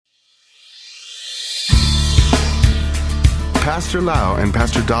Pastor Lau and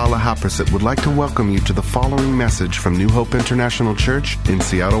Pastor Dala Haprasit would like to welcome you to the following message from New Hope International Church in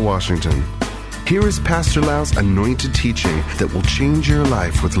Seattle, Washington. Here is Pastor Lau's anointed teaching that will change your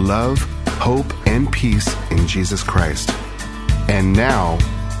life with love, hope, and peace in Jesus Christ. And now,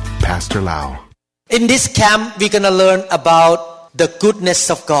 Pastor Lau. In this camp, we're going to learn about the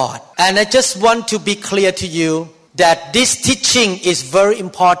goodness of God. And I just want to be clear to you that this teaching is very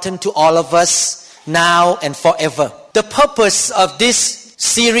important to all of us now and forever. The purpose of this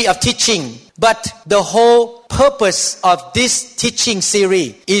series of teaching, but the whole purpose of this teaching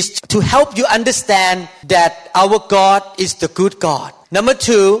series is to help you understand that our God is the good God. Number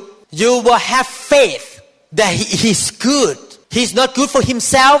two, you will have faith that He is good. He's not good for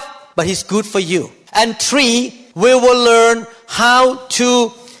Himself, but He's good for you. And three, we will learn how to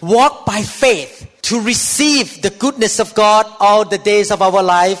walk by faith to receive the goodness of God all the days of our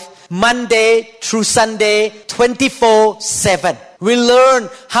life, Monday through Sunday, 24/7. We learn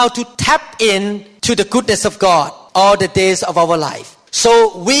how to tap in to the goodness of God all the days of our life.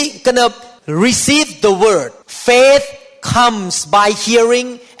 So we're gonna receive the word. Faith comes by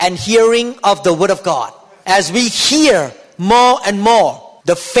hearing, and hearing of the word of God. As we hear more and more,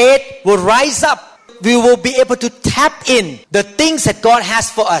 the faith will rise up. We will be able to tap in the things that God has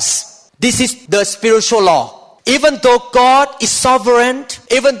for us. This is the spiritual law. Even though God is sovereign,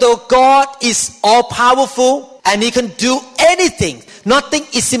 even though God is all-powerful and He can do anything, nothing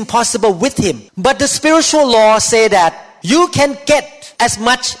is impossible with Him. But the spiritual law say that you can get as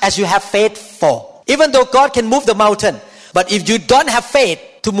much as you have faith for. Even though God can move the mountain, but if you don't have faith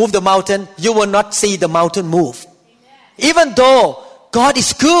to move the mountain, you will not see the mountain move. Even though God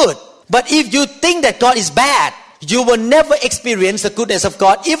is good, but if you think that God is bad, you will never experience the goodness of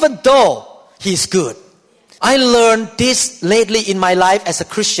God, even though He is good. I learned this lately in my life as a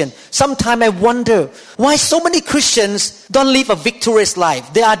Christian. Sometimes I wonder why so many Christians don't live a victorious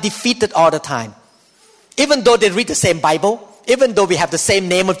life. They are defeated all the time. Even though they read the same Bible, even though we have the same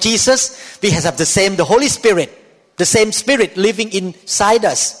name of Jesus, we have the Holy Spirit, the same Spirit living inside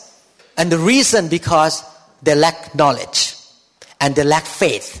us. And the reason because they lack knowledge and they lack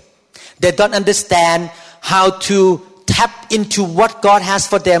faith. They don't understand how to tap into what God has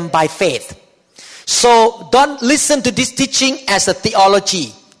for them by faith. So don't listen to this teaching as a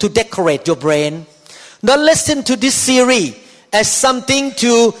theology to decorate your brain. Don't listen to this series as something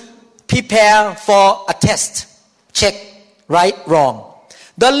to prepare for a test. Check right, wrong.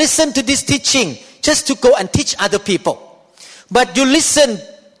 Don't listen to this teaching just to go and teach other people. But you listen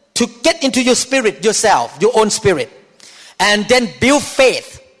to get into your spirit yourself, your own spirit. And then build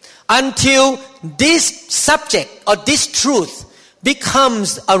faith until this subject or this truth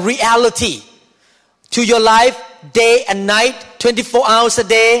becomes a reality to your life, day and night, 24 hours a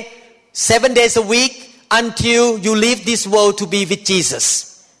day, 7 days a week, until you leave this world to be with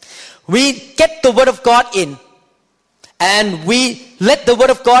Jesus. We get the Word of God in, and we let the Word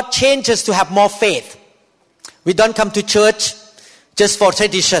of God change us to have more faith. We don't come to church just for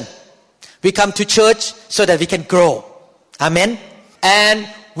tradition. We come to church so that we can grow. Amen? And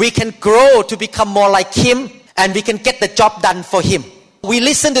we can grow to become more like Him, and we can get the job done for Him. We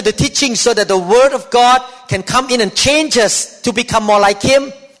listen to the teaching so that the Word of God can come in and change us to become more like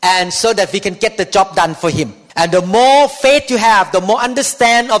Him, and so that we can get the job done for Him. And the more faith you have, the more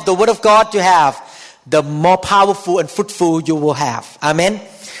understand of the Word of God you have, the more powerful and fruitful you will have. Amen?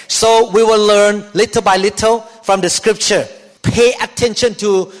 So we will learn little by little from the scripture. Pay attention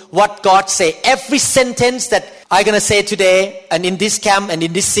to what God say. Every sentence that I'm going to say today and in this camp and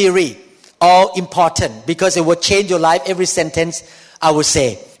in this series, all important because it will change your life. Every sentence I will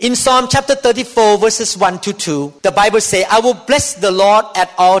say. In Psalm chapter 34 verses 1-2, the Bible says, I will bless the Lord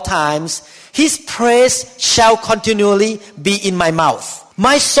at all times. His praise shall continually be in my mouth.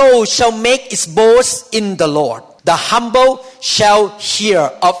 My soul shall make its boast in the Lord. The humble shall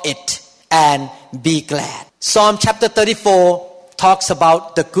hear of it and be glad. Psalm chapter 34 talks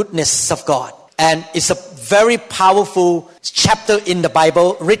about the goodness of God. And it's a very powerful chapter in the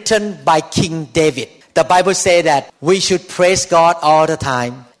Bible written by King David. The Bible says that we should praise God all the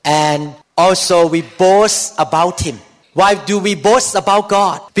time. And also we boast about Him. Why do we boast about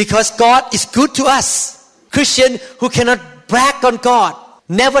God? Because God is good to us. Christian who cannot brag on God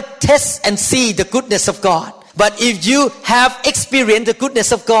never test and see the goodness of God. But if you have experienced the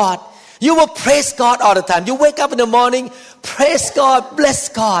goodness of God, you will praise God all the time. You wake up in the morning, praise God, bless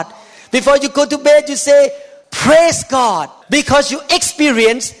God. Before you go to bed, you say, praise God, because you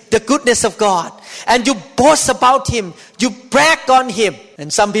experience the goodness of God. And you boast about Him. You brag on Him.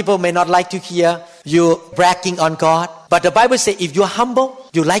 And some people may not like to hear you bragging on God. But the Bible says if you're humble,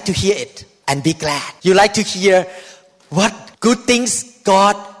 you like to hear it and be glad. You like to hear what good things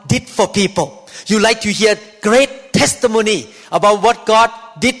God did for people. You like to hear great testimony about what God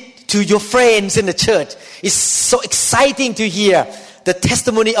did to your friends in the church. It's so exciting to hear the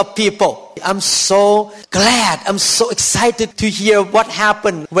testimony of people. I'm so glad, I'm so excited to hear what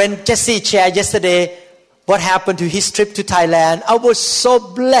happened when Jesse shared yesterday what happened to his trip to Thailand. I was so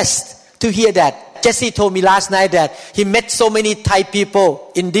blessed to hear that. Jesse told me last night that he met so many Thai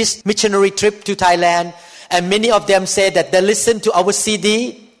people in this missionary trip to Thailand, and many of them said that they listened to our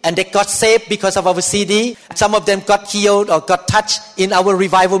CD and they got saved because of our CD. Some of them got healed or got touched in our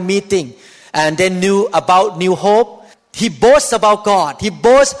revival meeting, and they knew about New Hope. He boasts about God. He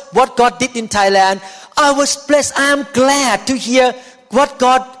boasts what God did in Thailand. I was blessed. I am glad to hear what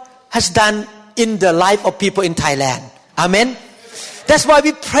God has done in the life of people in Thailand. Amen. That's why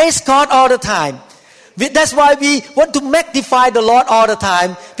we praise God all the time. That's why we want to magnify the Lord all the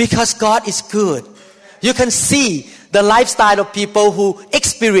time, because God is good. You can see the lifestyle of people who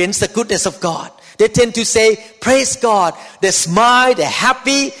experience the goodness of God. They tend to say, praise God. They smile, they're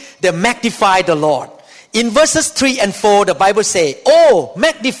happy, they magnify the Lord. In verses 3 and 4, the Bible says, "Oh,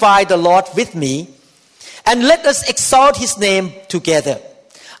 magnify the Lord with me, and let us exalt His name together.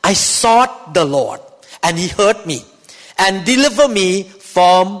 I sought the Lord, and He heard me, and delivered me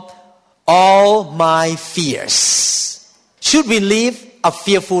from all my fears." Should we live a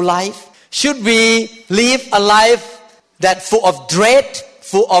fearful life? Should we live a life that full of dread,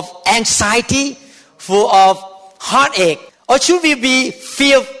 full of anxiety, full of heartache? Or should we be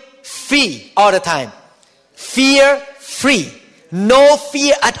fear-free all the time? Fear-free. No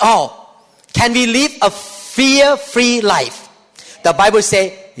fear at all. Can we live a fear-free life? The Bible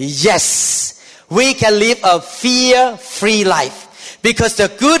says, yes, we can live a fear-free life, because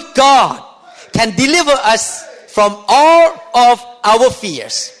the good God can deliver us from all of our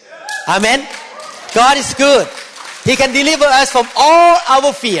fears. Amen. God is good. He can deliver us from all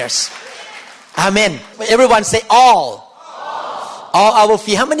our fears. Amen. Everyone say all. All our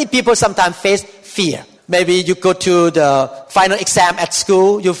fear. How many people sometimes face fear? Maybe you go to the final exam at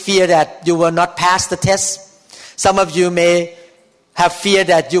school. You fear that you will not pass the test. Some of you may have fear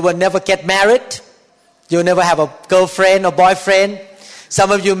that you will never get married. You'll never have a girlfriend or boyfriend.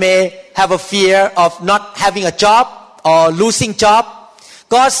 Some of you may have a fear of not having a job or losing job.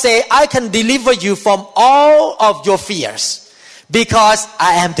 God say, I can deliver you from all of your fears, because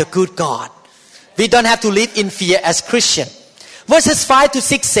I am the good God. We don't have to live in fear as Christian. Verses 5 to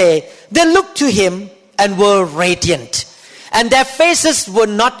 6 say, they looked to Him and were radiant, and their faces were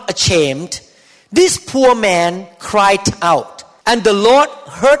not ashamed. This poor man cried out, and the Lord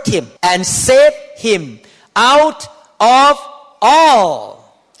heard him and saved him out of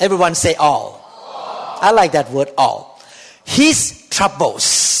all. Everyone say all. I like that word, all. His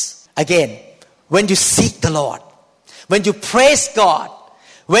troubles. Again, when you seek the Lord, when you praise God,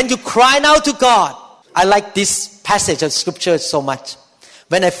 when you cry out to God. I like this passage of scripture so much.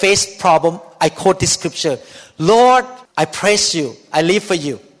 When I face problem, I quote this scripture. Lord, I praise you. I live for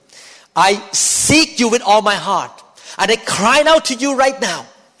you. I seek you with all my heart. And I cry out to you right now.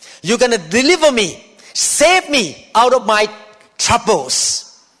 You're going to deliver me. Save me out of my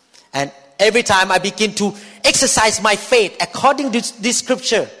troubles. And every time I begin to exercise my faith according to this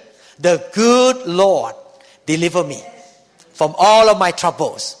scripture, the good Lord deliver me from all of my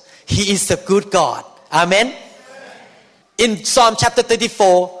troubles. He is the good God. Amen. In Psalm chapter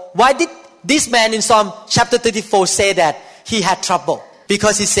 34, why did this man in Psalm chapter 34 say that he had trouble?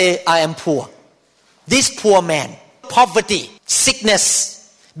 Because he said, I am poor. This poor man, poverty,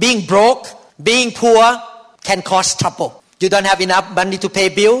 sickness, being broke, being poor can cause trouble. You don't have enough money to pay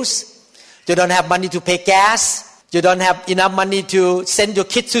bills. You don't have money to pay gas. You don't have enough money to send your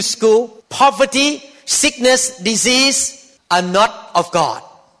kids to school. Poverty, sickness, disease are not of God.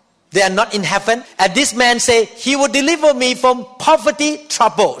 They are not in heaven. And this man said, He will deliver me from poverty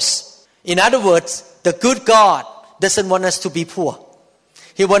troubles. In other words, the good God doesn't want us to be poor.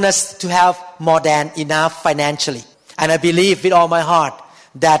 He wants us to have more than enough financially. And I believe with all my heart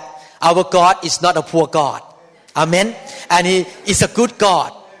that our God is not a poor God. Amen. And He is a good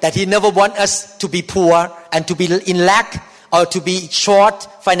God, that He never wants us to be poor and to be in lack or to be short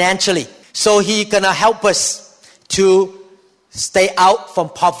financially. So He gonna help us to stay out from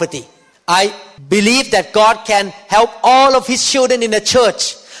poverty. I believe that God can help all of His children in the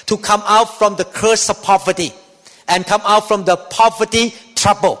church to come out from the curse of poverty and come out from the poverty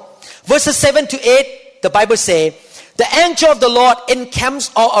trouble. Verses 7 to 8, the Bible says, the angel of the Lord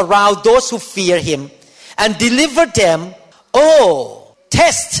encamps all around those who fear Him and deliver them. Oh,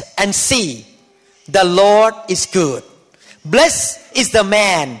 test and see, the Lord is good. Blessed is the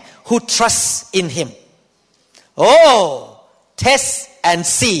man who trusts in Him. Oh, test and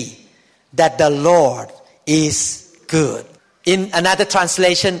see that the Lord is good. In another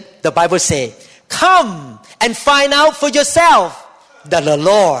translation, the Bible says, come and find out for yourself that the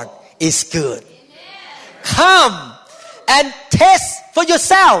Lord is good. Come and test for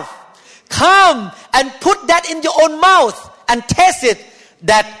yourself. Come and put that in your own mouth and test it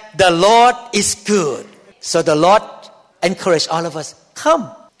that the Lord is good. So the Lord encouraged all of us,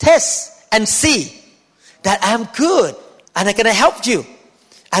 come, test and see that I'm good and I'm going to help you.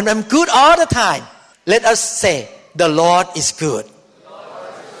 And I'm good all the time. Let us say, the Lord is good.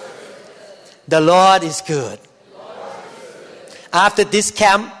 The Lord is good. After this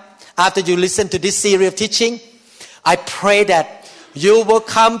camp, after you listen to this series of teaching, I pray that you will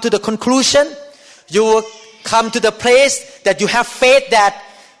come to the conclusion, you will come to the place that you have faith that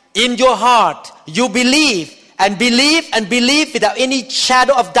in your heart you believe and believe and believe without any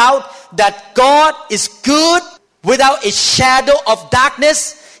shadow of doubt that God is good, without a shadow of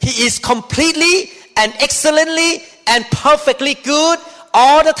darkness. He is completely and excellently and perfectly good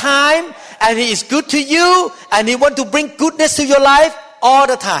all the time, and He is good to you, and He wants to bring goodness to your life all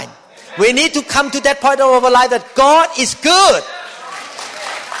the time. We need to come to that point of our life that God is good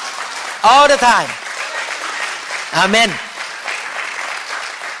all the time. Amen.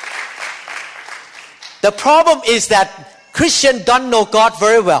 The problem is that Christians don't know God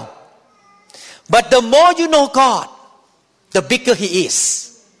very well. But the more you know God, the bigger He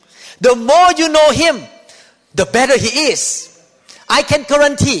is. The more you know Him, the better He is. I can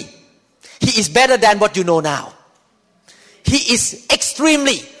guarantee He is better than what you know now. He is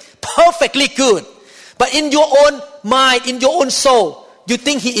extremely, perfectly good. But in your own mind, in your own soul, you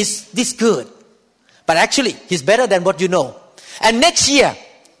think He is this good. But actually, He's better than what you know. And next year,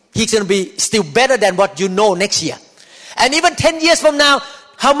 He's going to be still better than what you know next year. And even 10 years from now,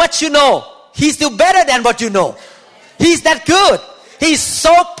 how much you know, He's still better than what you know. He's that good. He's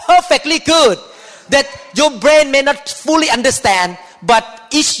so perfectly good that your brain may not fully understand. But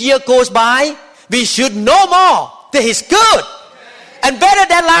each year goes by, we should know more that He's good and better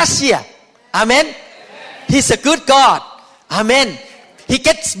than last year. Amen. He's a good God. Amen. He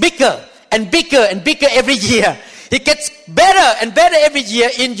gets bigger and bigger and bigger every year. He gets better and better every year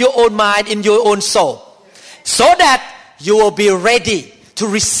in your own mind, in your own soul. So that you will be ready to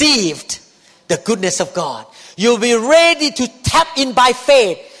receive the goodness of God. You'll be ready to tap in by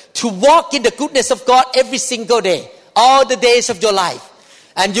faith, to walk in the goodness of God every single day, all the days of your life.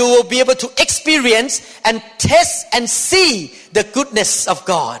 And you will be able to experience and test and see the goodness of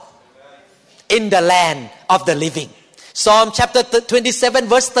God in the land of the living. Psalm chapter 27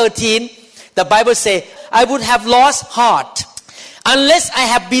 verse 13, the Bible says, I would have lost heart unless I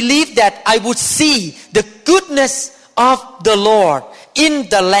have believed that I would see the goodness of the Lord in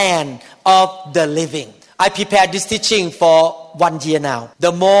the land of the living. I prepared this teaching for 1 year now.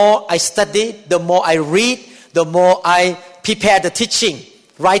 The more I study, the more I read, the more I prepare the teaching,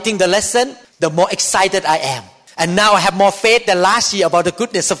 writing the lesson, the more excited I am. And now I have more faith than last year about the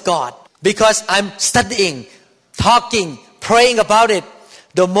goodness of God. Because I'm studying, talking, praying about it.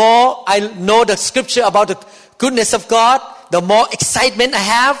 The more I know the scripture about the goodness of God, the more excitement I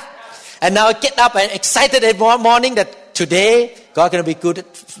have. And now I get up and excited every morning that today God going to be good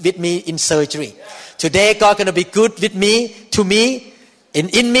with me in surgery. Today God going to be good with me, to me,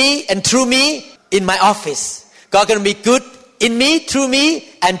 in me and through me in my office. God going to be good in me, through me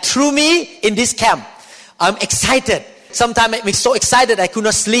and through me in this camp. I'm excited. Sometimes I'm so excited I could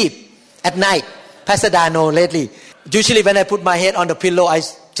not sleep at night. Pastor Dano lately. Usually when I put my head on the pillow, I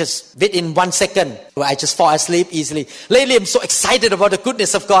just within 1 second, I just fall asleep easily. Lately I'm so excited about the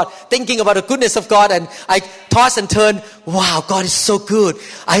goodness of God, thinking about the goodness of God, and I toss and turn. Wow, God is so good.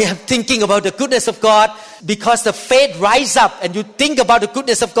 I am thinking about the goodness of God because the faith rises up and you think about the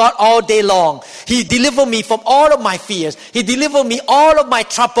goodness of God all day long. He delivered me from all of my fears. He delivered me all of my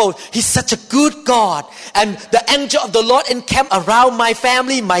troubles. He's such a good God. And the angel of the Lord encamped around my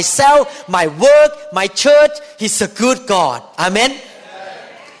family, myself, my work, my church. He's a good God. Amen.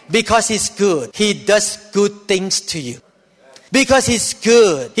 Because He's good, He does good things to you. Because He's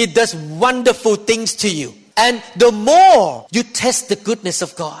good, He does wonderful things to you. And the more you test the goodness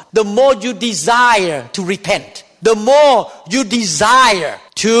of God, the more you desire to repent, the more you desire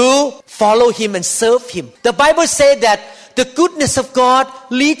to follow Him and serve Him. The Bible says that the goodness of God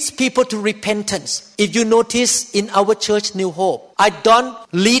leads people to repentance. If you notice in our church, New Hope, I don't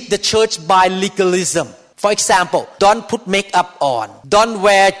lead the church by legalism. For example, don't put makeup on, don't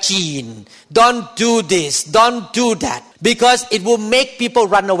wear jeans, don't do this, don't do that. Because it will make people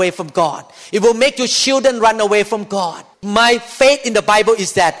run away from God. It will make your children run away from God. My faith in the Bible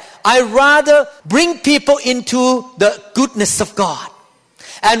is that I rather bring people into the goodness of God.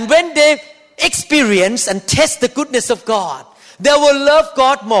 And when they experience and test the goodness of God, they will love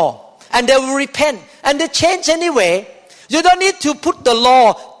God more. And they will repent. And they change anyway. You don't need to put the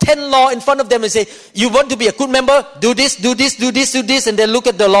law, 10 law in front of them and say, you want to be a good member? Do this, do this, do this, do this. And they look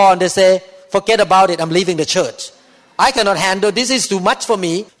at the law and they say, forget about it. I'm leaving the church. I cannot handle this. Is too much for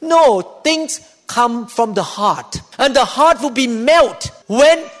me. No, things come from the heart. And the heart will be melted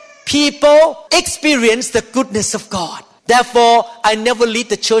when people experience the goodness of God. Therefore, I never lead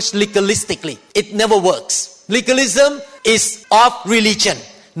the church legalistically. It never works. Legalism is of religion,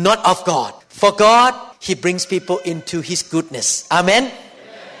 not of God. For God, He brings people into His goodness. Amen? Amen.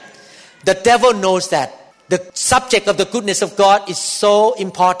 The devil knows that the subject of the goodness of God is so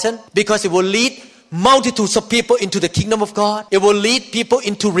important because it will lead multitudes of people into the kingdom of God. It will lead people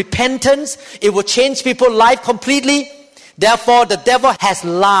into repentance. It will change people's life completely. Therefore, the devil has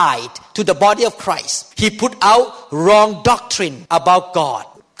lied to the body of Christ. He put out wrong doctrine about God.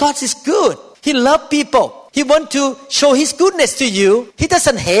 God is good. He loves people. He wants to show His goodness to you. He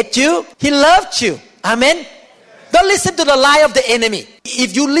doesn't hate you. He loves you. Amen? Don't listen to the lie of the enemy.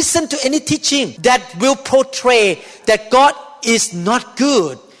 If you listen to any teaching that will portray that God is not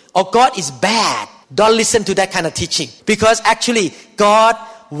good or God is bad, don't listen to that kind of teaching. Because actually, God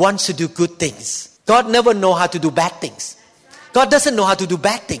wants to do good things. God never knows how to do bad things. God doesn't know how to do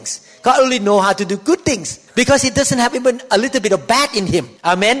bad things. God only knows how to do good things. Because He doesn't have even a little bit of bad in Him.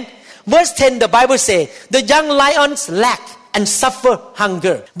 Amen? Verse 10, the Bible says, the young lions lack and suffer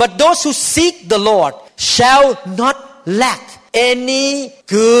hunger. But those who seek the Lord shall not lack any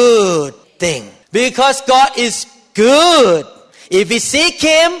good thing. Because God is good. If we seek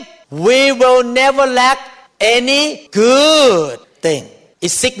Him, we will never lack any good thing.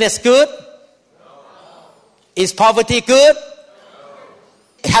 Is sickness good? No. Is poverty good?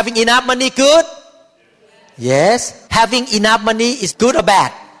 No. Having enough money good? Yes. Having enough money is good or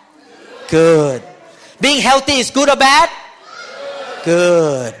bad? Good. Being healthy is good or bad?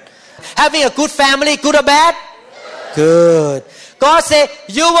 Good. Having a good family, good or bad? Good. God said,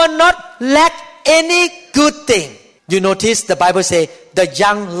 you will not lack any good thing. You notice the Bible says, the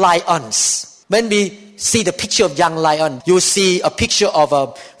young lions. When we see the picture of young lion, you see a picture of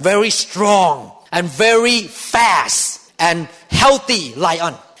a very strong and very fast and healthy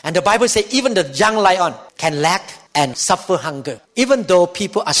lion. And the Bible says, even the young lion can lack and suffer hunger. Even though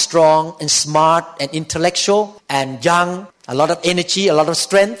people are strong and smart and intellectual and young, a lot of energy, a lot of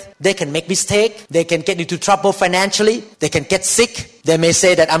strength, they can make mistakes. They can get into trouble financially. They can get sick. They may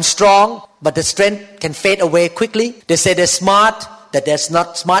say that I'm strong, but the strength can fade away quickly. They say they're smart, that they're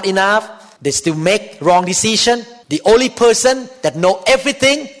not smart enough. They still make wrong decision. The only person that know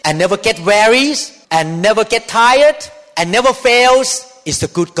everything and never get weary and never get tired and never fails is the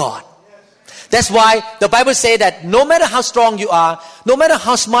good God. That's why the Bible says that no matter how strong you are, no matter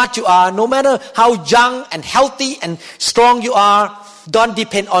how smart you are, no matter how young and healthy and strong you are, don't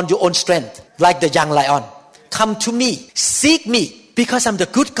depend on your own strength like the young lion. Come to me, seek me, because I'm the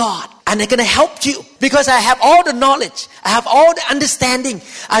good God and I'm going to help you because I have all the knowledge. I have all the understanding.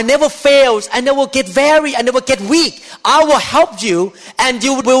 I never fail. I never get weary. I never get weak. I will help you and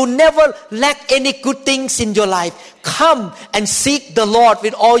you will never lack any good things in your life. Come and seek the Lord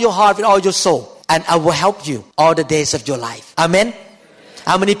with all your heart, with all your soul, and I will help you all the days of your life. Amen?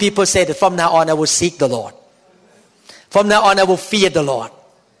 How many people say that from now on I will seek the Lord? From now on I will fear the Lord.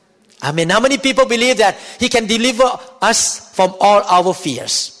 Amen. How many people believe that He can deliver us from all our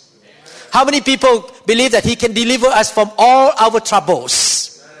fears? How many people believe that He can deliver us from all our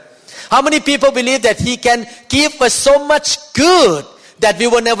troubles? How many people believe that He can give us so much good that we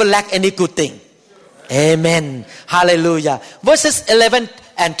will never lack any good thing? Amen. Hallelujah. Verses 11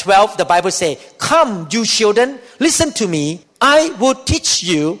 and 12, the Bible says, come, you children, listen to me. I will teach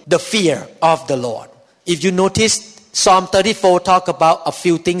you the fear of the Lord. If you notice, Psalm 34 talk about a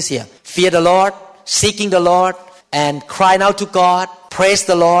few things here. Fear the Lord, seeking the Lord, and crying out to God, praise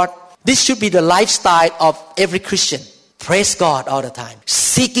the Lord. This should be the lifestyle of every Christian. Praise God all the time.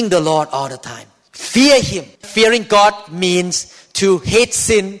 Seeking the Lord all the time. Fear Him. Fearing God means to hate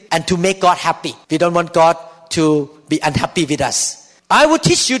sin and to make God happy. We don't want God to be unhappy with us. I will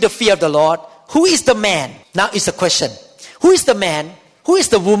teach you the fear of the Lord. Who is the man? Now is the question. Who is the man? Who is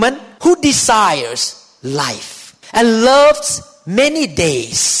the woman who desires life and loves many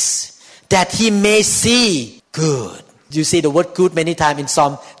days that he may see good? You see the word good many times in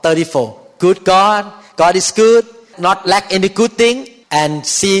Psalm 34. Good God. God is good. Not lack any good thing. And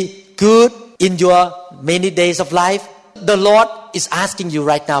see good in your many days of life. the Lord is asking you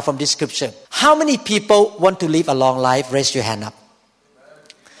right now from this scripture. How many people want to live a long life? Raise your hand up.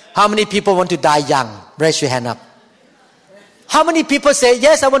 How many people want to die young? Raise your hand up. How many people say,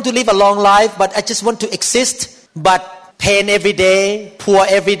 yes, I want to live a long life, but I just want to exist, but pain every day, poor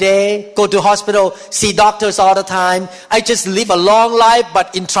every day, go to hospital, see doctors all the time. I just live a long life,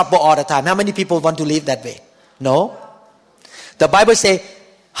 but in trouble all the time. How many people want to live that way? No. The Bible says,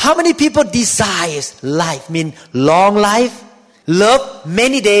 how many people desire life? Mean long life. Love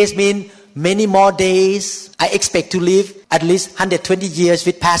many days mean many more days. I expect to live at least 120 years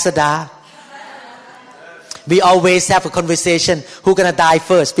with Pastor Da. We always have a conversation, who's going to die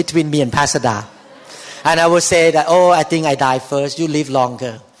first between me and Pastor Da. And I will say that, oh, I think I die first, you live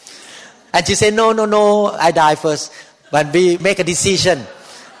longer. And she said, no, I die first. But we make a decision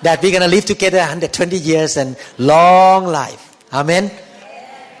that we're going to live together 120 years and long life. Amen.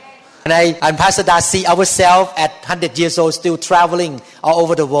 And Pastor Da see ourselves at 100 years old still traveling all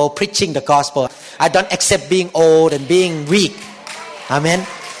over the world preaching the gospel. I don't accept being old and being weak. Amen.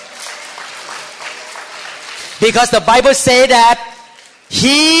 Because the Bible says that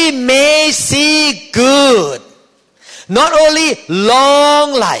He may see good. Not only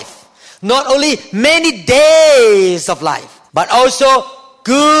long life, not only many days of life, but also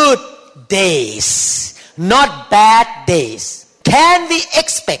good days, not bad days. Can we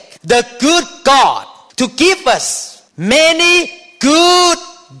expect the good God to give us many good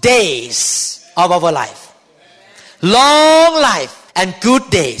days of our life? Long life and good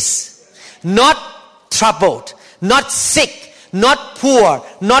days. Not troubled, not sick, not poor,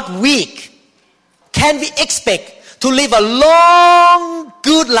 not weak. Can we expect to live a long,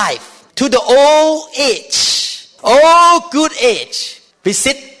 good life to the old age? Old, good age. We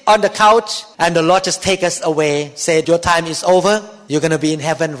sit on the couch and the Lord just take us away. Say, your time is over. You're going to be in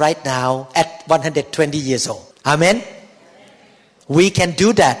heaven right now at 120 years old. Amen? We can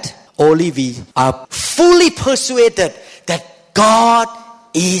do that. Only we are fully persuaded that God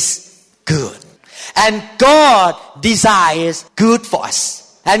is good. And God desires good for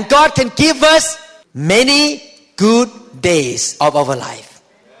us. And God can give us many good days of our life.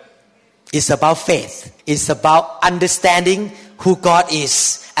 It's about faith. It's about understanding who God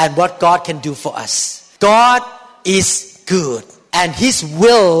is and what God can do for us. God is good. And His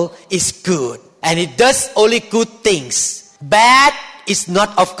will is good. And He does only good things. Bad is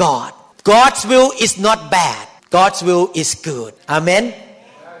not of God. God's will is not bad. God's will is good. Amen?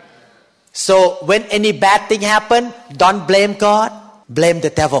 So when any bad thing happen, don't blame God, blame the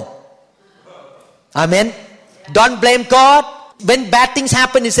devil. Amen. Don't blame God. When bad things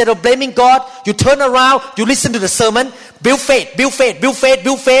happen, instead of blaming God, you turn around, you listen to the sermon, build faith, build faith, build faith,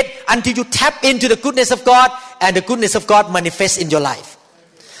 build faith, until you tap into the goodness of God, and the goodness of God manifests in your life.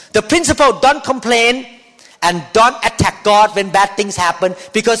 The principle, don't complain and don't attack God when bad things happen,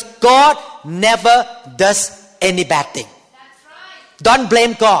 because God never does any bad thing. Don't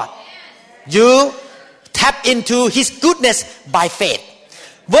blame God. You tap into His goodness by faith.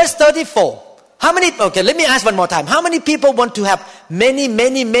 Verse 34. How many, okay, let me ask one more time. How many people want to have many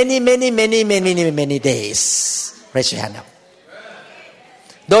days? Raise your hand up.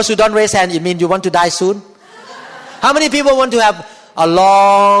 Those who don't raise hand, it means you want to die soon? How many people want to have a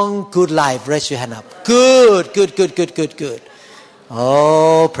long, good life? Raise your hand up. Good.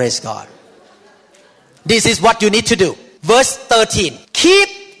 Oh, praise God. This is what you need to do. Verse 13. Keep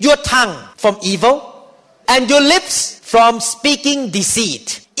your tongue from evil and your lips from speaking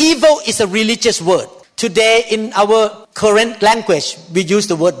deceit. Evil is a religious word. Today in our current language, we use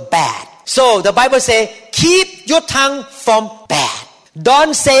the word bad. So the Bible says, keep your tongue from bad.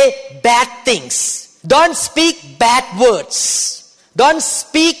 Don't say bad things. Don't speak bad words. Don't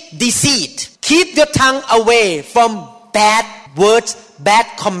speak deceit. Keep your tongue away from bad words, bad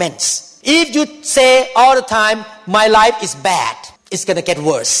comments. If you say all the time, my life is bad, it's going to get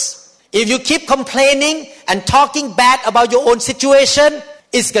worse. If you keep complaining and talking bad about your own situation,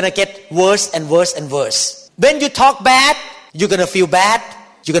 it's going to get worse and worse and worse. When you talk bad, you're going to feel bad,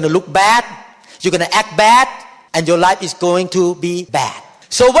 you're going to look bad, you're going to act bad, and your life is going to be bad.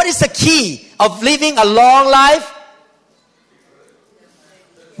 So what is the key of living a long life?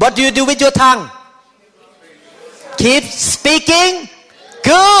 What do you do with your tongue? Keep speaking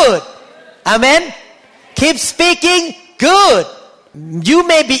good. Amen. Keep speaking good. You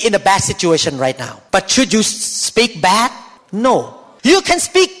may be in a bad situation right now, but should you speak bad? No. You can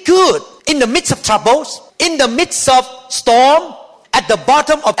speak good in the midst of troubles, in the midst of storm, at the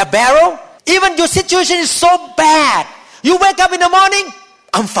bottom of a barrel. Even your situation is so bad. You wake up in the morning,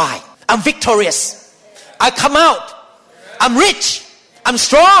 I'm fine. I'm victorious. I come out. I'm rich. I'm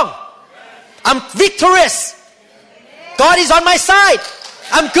strong. I'm victorious. God is on my side.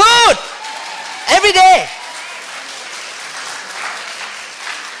 I'm good. Every day.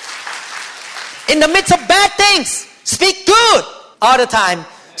 In the midst of bad things, speak good all the time.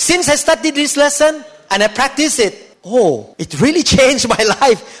 Since I studied this lesson and I practice it, oh, it really changed my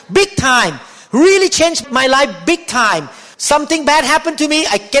life big time. Really changed my life big time. Something bad happened to me,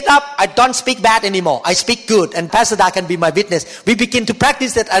 I get up, I don't speak bad anymore. I speak good. And Pastor Da can be my witness. We begin to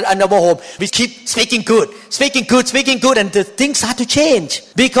practice that at our home. We keep speaking good, and the things start to change.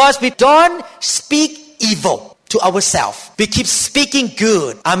 Because we don't speak evil to ourselves. We keep speaking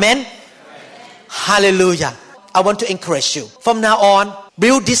good. Amen? Hallelujah. I want to encourage you. From now on,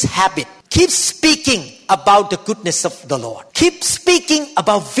 build this habit. Keep speaking about the goodness of the Lord. Keep speaking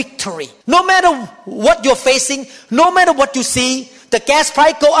about victory. No matter what you're facing, no matter what you see, the gas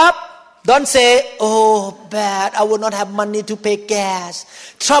price go up, don't say, oh, bad, I will not have money to pay gas.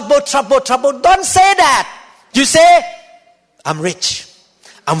 Trouble. Don't say that. You say, I'm rich.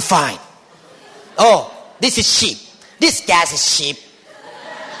 I'm fine. Oh, this is cheap. This gas is cheap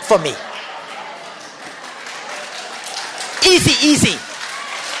for me. Easy.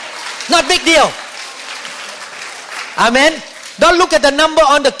 Not big deal. Amen. Don't look at the number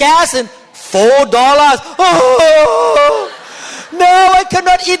on the gas and $4. Oh, no, I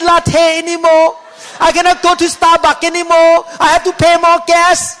cannot eat latte anymore. I cannot go to Starbucks anymore. I have to pay more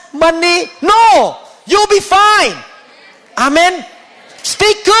gas money. No, you'll be fine. Amen.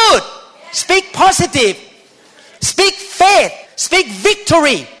 Speak good. Speak positive. Speak faith. Speak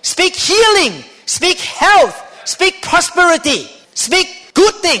victory. Speak healing. Speak health. Speak prosperity. Speak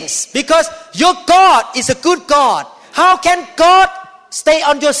good things, because your God is a good God. How can God stay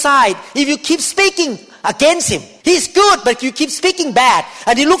on your side if you keep speaking against Him? He's good, but you keep speaking bad.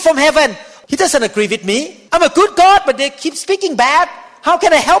 And you look from heaven, He doesn't agree with me. I'm a good God, but they keep speaking bad. How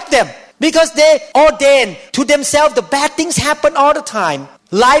can I help them? Because they ordain to themselves the bad things happen all the time.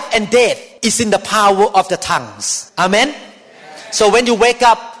 Life and death is in the power of the tongues. Amen? So when you wake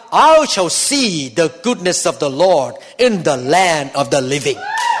up, I shall see the goodness of the Lord in the land of the living.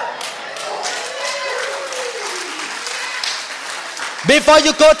 Before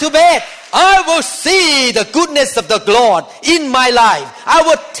you go to bed, I will see the goodness of the Lord in my life. I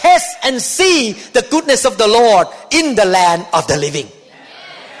will test and see the goodness of the Lord in the land of the living.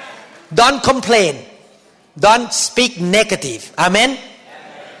 Don't complain. Don't speak negative. Amen?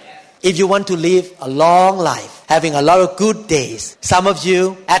 If you want to live a long life, having a lot of good days. Some of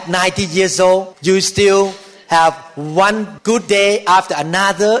you at 90 years old, you still have one good day after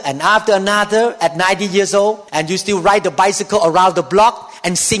another and after another at 90 years old, and you still ride the bicycle around the block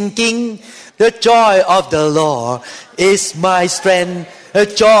and singing, the joy of the Lord is my strength. The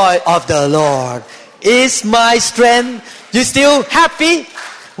joy of the Lord is my strength. You still happy?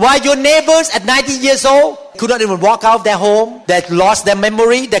 While your neighbors at 90 years old could not even walk out of their home, they lost their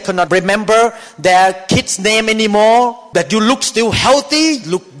memory, they could not remember their kid's name anymore, that you look still healthy,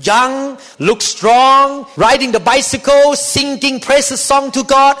 look young, look strong, riding the bicycle, singing praises song to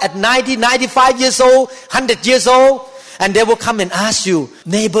God at 90, 95 years old, 100 years old. And they will come and ask you,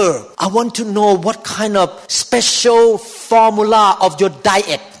 neighbor, I want to know what kind of special formula of your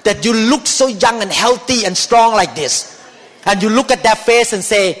diet that you look so young and healthy and strong like this. And you look at their face and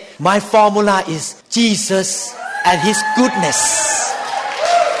say, my formula is Jesus and His goodness.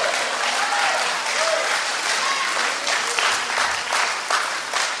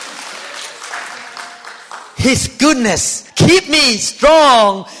 His goodness keep me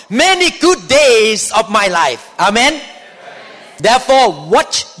strong many good days of my life. Amen? Therefore,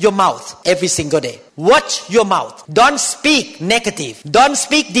 watch your mouth every single day. Watch your mouth. Don't speak negative. Don't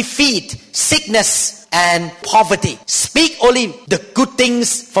speak defeat, sickness, and poverty. Speak only the good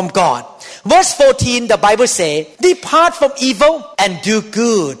things from God. Verse 14, the Bible says, depart from evil and do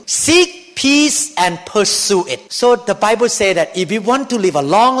good. Seek peace and pursue it. So the Bible says that if we want to live a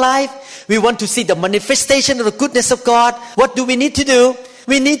long life, we want to see the manifestation of the goodness of God, what do we need to do?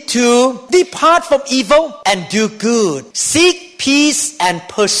 We need to depart from evil and do good. Seek peace and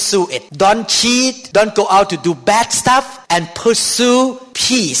pursue it. Don't cheat. Don't go out to do bad stuff, and pursue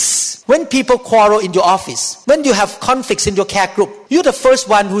peace. When people quarrel in your office, when you have conflicts in your care group, you're the first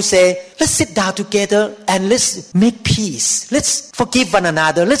one who say, let's sit down together and let's make peace. Let's forgive one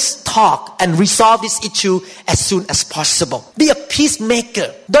another. Let's talk and resolve this issue as soon as possible. Be a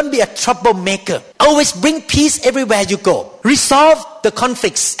peacemaker. Don't be a troublemaker. Always bring peace everywhere you go. Resolve the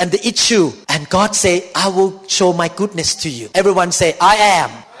conflicts and the issue. And God say, I will show my goodness to you. Everyone say, I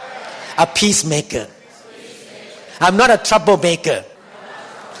am a peacemaker. I'm not a troublemaker.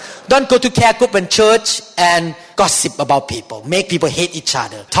 Don't go to care group and church and gossip about people. Make people hate each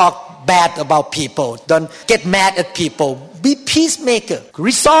other. Talk talk bad about people. Don't get mad at people. Be peacemaker.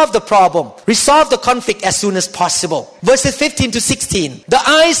 Resolve the problem. Resolve the conflict as soon as possible. Verses 15 to 16. The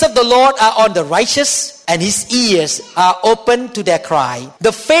eyes of the Lord are on the righteous, and His ears are open to their cry.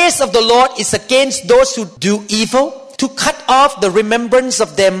 The face of the Lord is against those who do evil, to cut off the remembrance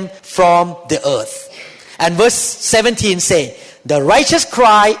of them from the earth. And verse 17 say, the righteous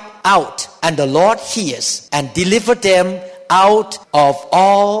cry out, and the Lord hears and deliver them out of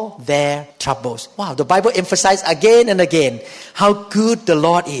all their troubles. Wow, the Bible emphasizes again and again how good the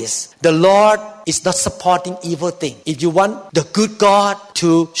Lord is. The Lord is not supporting evil things. If you want the good God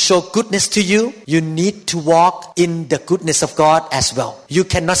to show goodness to you, you need to walk in the goodness of God as well. You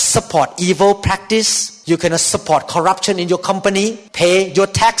cannot support evil practice. You cannot support corruption in your company. Pay your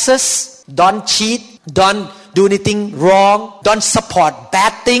taxes. Don't cheat. Don't do anything wrong. Don't support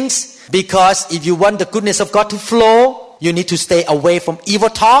bad things. Because if you want the goodness of God to flow, you need to stay away from evil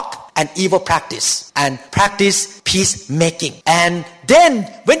talk and evil practice. And practice peacemaking. And then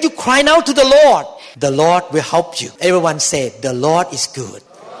when you cry out to the Lord will help you. Everyone say, the Lord is good.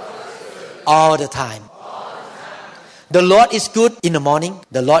 All the time. The Lord is good in the morning.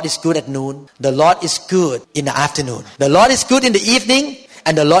 The Lord is good at noon. The Lord is good in the afternoon. The Lord is good in the evening.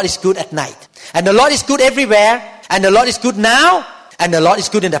 And the Lord is good at night. And the Lord is good everywhere. And the Lord is good now. And the Lord is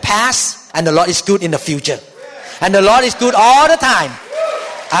good in the past. And the Lord is good in the future. And the Lord is good all the time.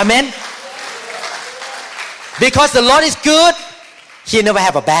 Amen. Because the Lord is good, He never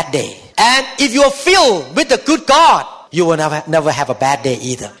have a bad day. And if you are filled with the good God, you will never have a bad day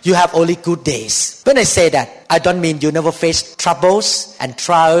either. You have only good days. When I say that, I don't mean you never face troubles and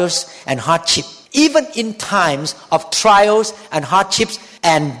trials and hardship. Even in times of trials and hardships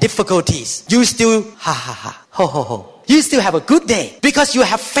and difficulties, you still ho. You still have a good day because you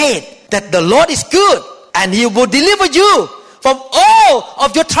have faith that the Lord is good and He will deliver you from all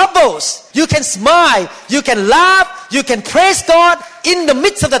of your troubles. You can smile, you can laugh, you can praise God in the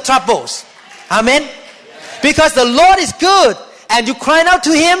midst of the troubles. Amen. Because the Lord is good and you cry out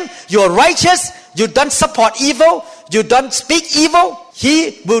to Him, you are righteous, you don't support evil, you don't speak evil,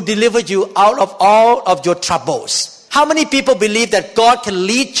 He will deliver you out of all of your troubles. How many people believe that God can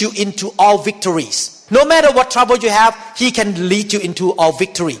lead you into all victories? No matter what trouble you have, He can lead you into all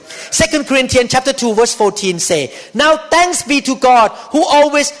victory. 2 Corinthians chapter 2 verse 14 say, now thanks be to God who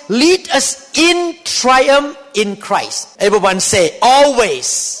always lead us in triumph in Christ. Everyone say,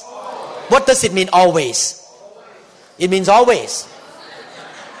 always. What does it mean, always? It means always.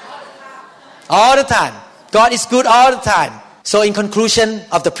 All the time. God is good all the time. So in conclusion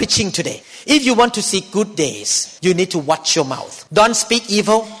of the preaching today, if you want to see good days, you need to watch your mouth. Don't speak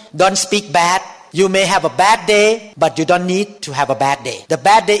evil. Don't speak bad. You may have a bad day, but you don't need to have a bad day. The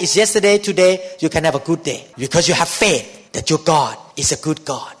bad day is yesterday, today, you can have a good day. Because you have faith that your God is a good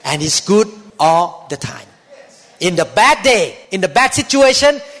God. And He's good all the time. In the bad day, in the bad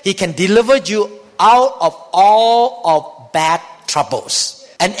situation, He can deliver you out of all of bad troubles.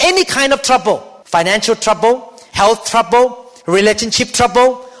 And any kind of trouble, financial trouble, health trouble, relationship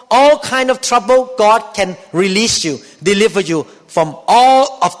trouble, all kind of trouble, God can release you, deliver you from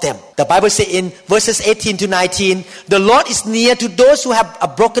all of them. The Bible says in verses 18 to 19, the Lord is near to those who have a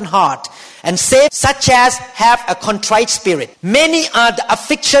broken heart and save such as have a contrite spirit. Many are the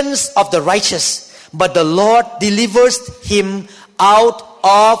afflictions of the righteous, but the Lord delivers him out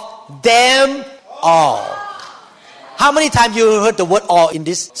of them all. How many times you heard the word all in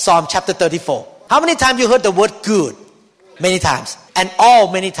this Psalm chapter 34? How many times you heard the word good? Many times. And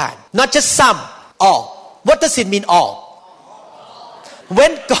all many times. Not just some, all. What does it mean all?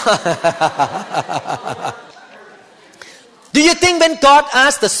 When God do you think when God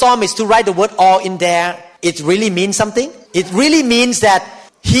asked the psalmist to write the word all in there, it really means something? It really means that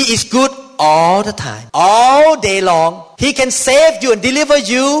He is good all the time, all day long. He can save you and deliver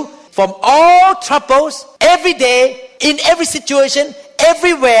you from all troubles, every day, in every situation,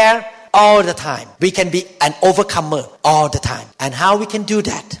 everywhere, all the time. We can be an overcomer all the time. And how we can do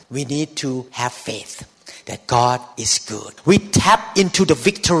that? We need to have faith that God is good. We tap into the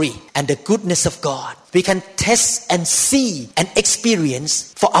victory and the goodness of God. We can test and see and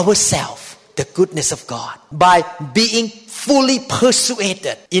experience for ourselves the goodness of God by being fully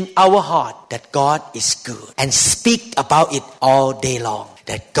persuaded in our heart that God is good and speak about it all day long,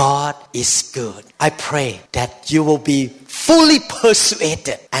 that God is good. I pray that you will be fully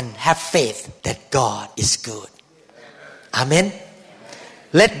persuaded and have faith that God is good. Amen.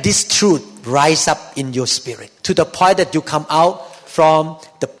 Let this truth rise up in your spirit to the point that you come out from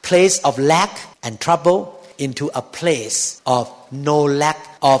the place of lack and trouble into a place of no lack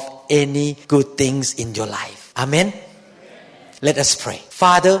of any good things in your life. Amen. Let us pray.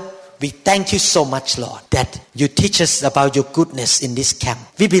 Father, We thank you so much, Lord, that you teach us about your goodness in this camp.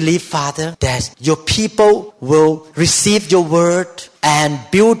 We believe, Father, that your people will receive your word and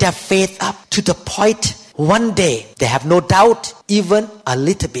build their faith up to the point one day they have no doubt, even a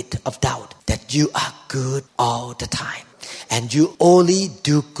little bit of doubt, that you are good all the time. And you only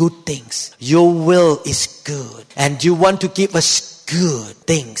do good things. Your will is good. And you want to give us good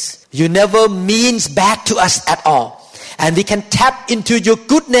things. You never means bad to us at all. And we can tap into your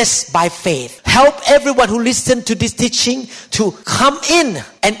goodness by faith. Help everyone who listens to this teaching to come in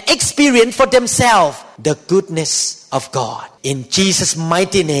and experience for themselves the goodness of God. In Jesus'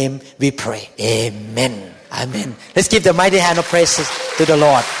 mighty name we pray. Amen. Amen. Let's give the mighty hand of praises to the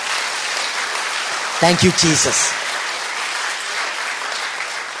Lord. Thank you, Jesus.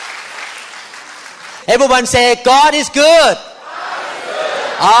 Everyone say, God is good.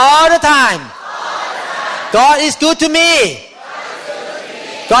 All the time. God is good to me.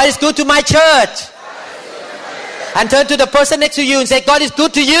 God is good to my church. And turn to the person next to you and say, God is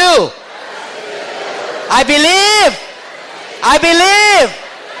good to you. I believe. I believe.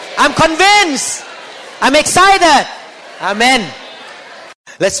 I'm convinced. I'm excited. Amen.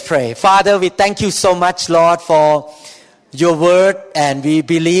 Let's pray. Father, we thank you so much, Lord, for your word. And we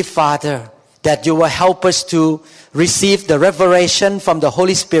believe, Father, that you will help us to receive the revelation from the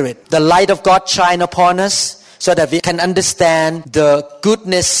Holy Spirit. The light of God shine upon us so that we can understand the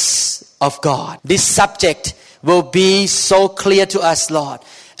goodness of God. This subject will be so clear to us, Lord.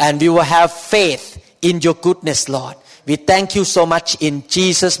 And we will have faith in your goodness, Lord. We thank you so much in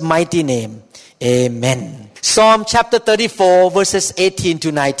Jesus' mighty name. Amen. Psalm chapter 34 verses 18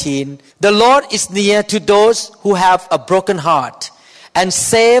 to 19. The Lord is near to those who have a broken heart and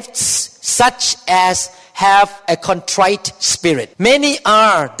saves such as have a contrite spirit. Many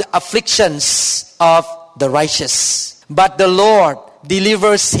are the afflictions of the righteous, but the Lord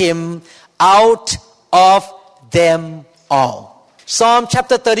delivers him out of them all. Psalm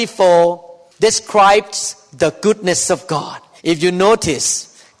chapter 34 describes the goodness of God. If you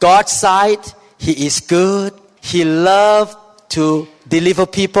notice, God's side, He is good. He loves to deliver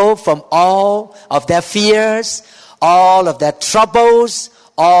people from all of their fears, all of their troubles,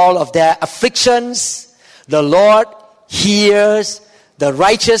 all of their afflictions. The Lord hears the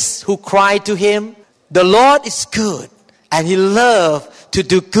righteous who cry to Him. The Lord is good and He loves to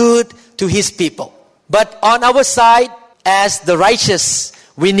do good to His people. But on our side, as the righteous,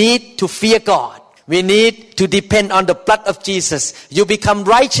 we need to fear God. We need to depend on the blood of Jesus. You become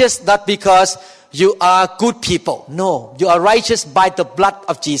righteous not because you are good people. No, you are righteous by the blood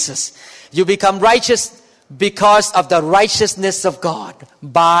of Jesus. You become righteous because of the righteousness of God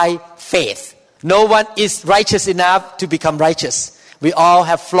by faith. No one is righteous enough to become righteous. We all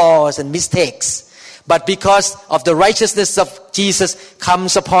have flaws and mistakes. But because of the righteousness of Jesus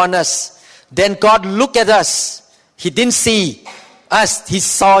comes upon us, then God looked at us. He didn't see us. He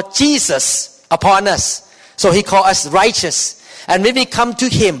saw Jesus upon us. So He called us righteous. And when we come to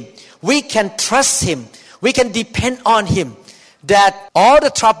Him, we can trust Him. We can depend on Him. That all the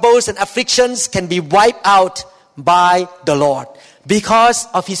troubles and afflictions can be wiped out by the Lord. Because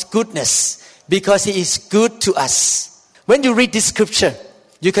of His goodness. Because He is good to us. When you read this scripture,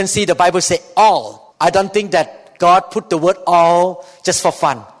 you can see the Bible say all. I don't think that God put the word all just for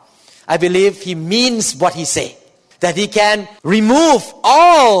fun. I believe He means what He say. That He can remove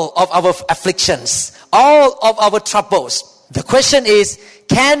all of our afflictions, all of our troubles. The question is,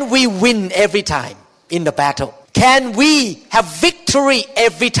 can we win every time in the battle? Can we have victory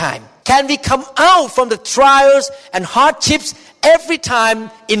every time? Can we come out from the trials and hardships every time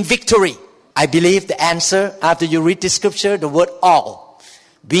in victory? I believe the answer, after you read this scripture, the word all.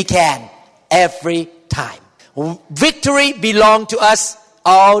 We can every time. Victory belongs to us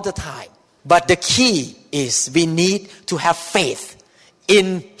all the time. But the key is we need to have faith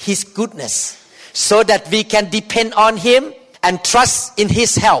in His goodness so that we can depend on Him and trust in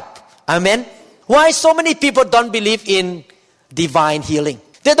His help. Amen. Why so many people don't believe in divine healing?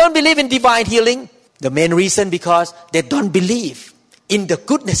 They don't believe in divine healing. The main reason because they don't believe in the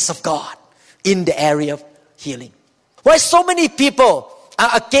goodness of God in the area of healing. Why so many people are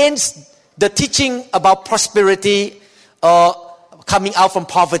against the teaching about prosperity or coming out from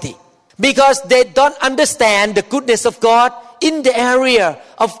poverty? Because they don't understand the goodness of God in the area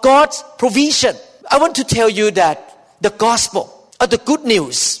of God's provision. I want to tell you that the gospel or the good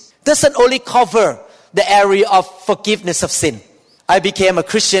news doesn't only cover the area of forgiveness of sin. I became a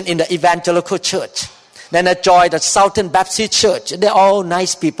Christian in the evangelical church. Then I joined the Southern Baptist Church. They're all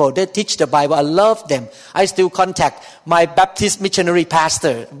nice people. They teach the Bible. I love them. I still contact my Baptist missionary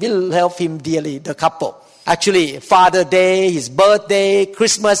pastor. We love him dearly, the couple. Actually, Father's Day, his birthday,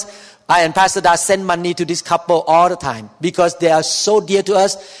 Christmas, I and Pastor Da send money to this couple all the time because they are so dear to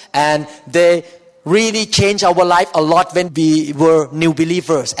us and they really changed our life a lot when we were new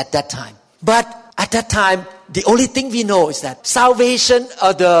believers at that time. But at that time, the only thing we know is that salvation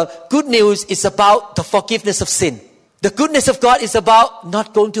or the good news is about the forgiveness of sin. The goodness of God is about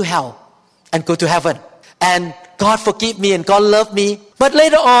not going to hell and go to heaven. And God forgive me and God love me. But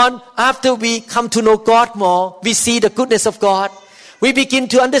later on, after we come to know God more, we see the goodness of God. We begin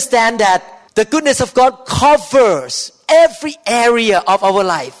to understand that the goodness of God covers every area of our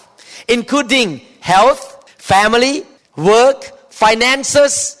life, including health, family, work,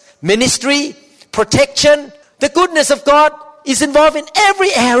 finances, ministry, protection. The goodness of God is involved in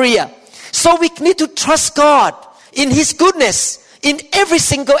every area. So we need to trust God in His goodness in every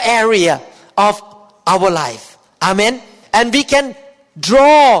single area of our life. Amen. And we can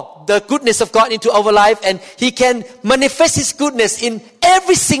draw the goodness of God into our life and He can manifest His goodness in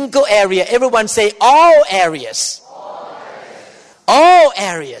every single area. Everyone say all areas. All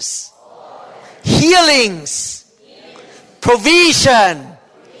areas. Healings. Provision.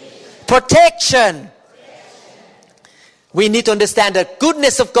 Protection. We need to understand that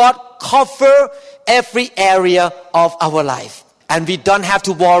goodness of God covers every area of our life. And we don't have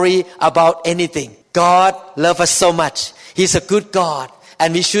to worry about anything. God loves us so much. He's a good God.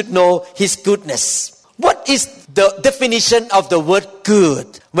 And we should know His goodness. What is the definition of the word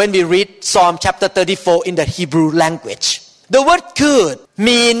good when we read Psalm chapter 34 in the Hebrew language? The word good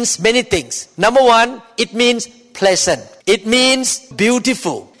means many things. Number one, it means pleasant. It means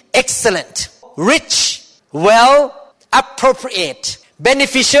beautiful, excellent, rich, well, appropriate,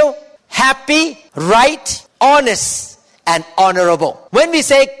 beneficial, happy, right, honest, and honorable. When we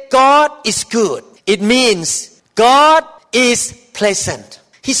say God is good, it means God is pleasant.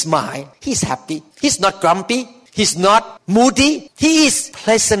 He's mild. He's happy. He's not grumpy. He's not moody. He is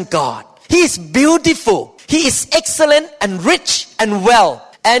pleasant God. He is beautiful. He is excellent and rich and well.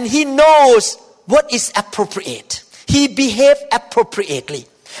 And He knows what is appropriate. He behaves appropriately.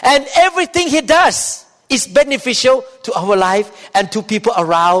 And everything He does is beneficial to our life and to people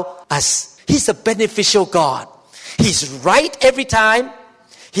around us. He's a beneficial God. He's right every time.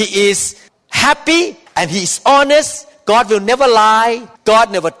 He is happy and He is honest. God will never lie.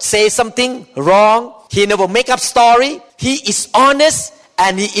 God never say something wrong. He never make up story. He is honest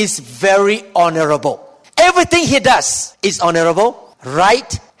and He is very honorable. Everything He does is honorable,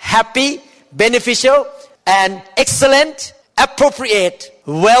 right, happy, beneficial, and excellent, appropriate,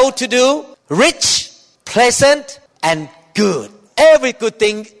 well-to-do, rich, pleasant, and good. Every good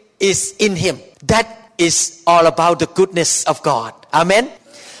thing is in Him. That is all about the goodness of God. Amen.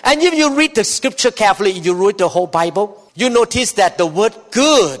 And if you read the scripture carefully, if you read the whole Bible, you notice that the word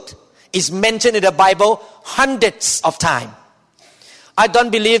good is mentioned in the Bible hundreds of times. I don't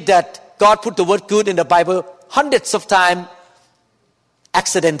believe that God put the word good in the Bible hundreds of times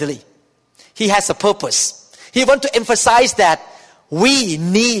accidentally. He has a purpose. He wants to emphasize that we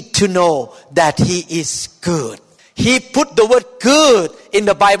need to know that He is good. He put the word good in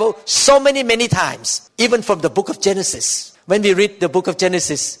the Bible so many times, even from the book of Genesis. When we read the book of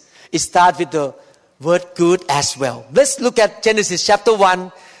Genesis, it starts with the word good as well. Let's look at Genesis chapter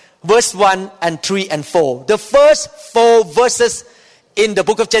 1, verse 1 and 3 and 4. The first 4 verses in the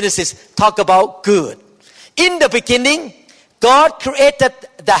book of Genesis talk about good. In the beginning, God created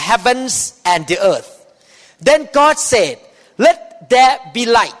the heavens and the earth. Then God said, "Let there be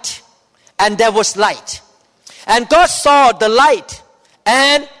light." And there was light. And God saw the light,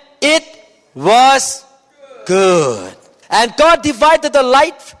 and it was good. And God divided the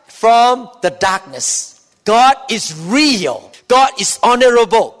light from the darkness. God is real. God is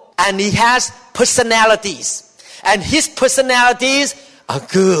honorable. And He has personalities. And His personalities are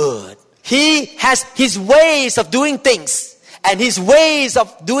good. He has His ways of doing things. And His ways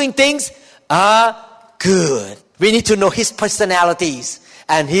of doing things are good. We need to know His personalities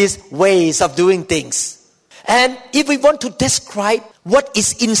and His ways of doing things. And if we want to describe what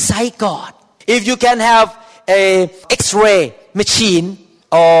is inside God, if you can have an X-ray machine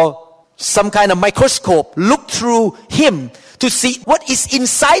or some kind of microscope, look through Him to see what is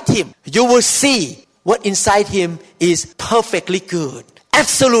inside Him, you will see what inside Him is perfectly good,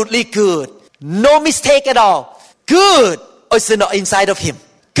 absolutely good, no mistake at all. Good is inside of Him.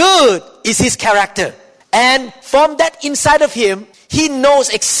 Good is His character. And from that inside of Him, He knows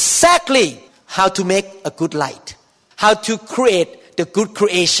exactly how to make a good light, how to create the good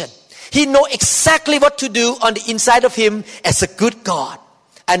creation. He knows exactly what to do on the inside of Him as a good God.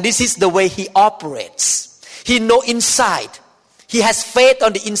 And this is the way He operates. He knows inside. He has faith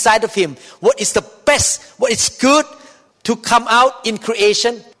on the inside of Him. What is the best, what is good, to come out in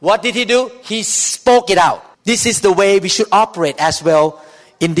creation, what did He do? He spoke it out. This is the way we should operate as well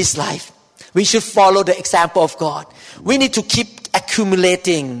in this life. We should follow the example of God. We need to keep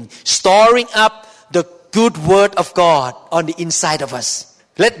accumulating, storing up the good word of God on the inside of us.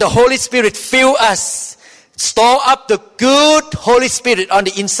 Let the Holy Spirit fill us. Store up the good Holy Spirit on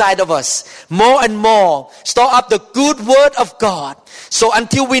the inside of us. More and more. Store up the good word of God. So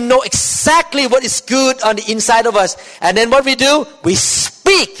until we know exactly what is good on the inside of us. And then what we do? We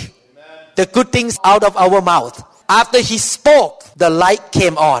speak the good things out of our mouth. After He spoke, the light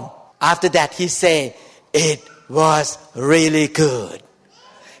came on. After that, He said, it was really good.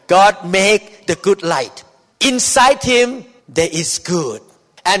 God make the good light. Inside Him, there is good.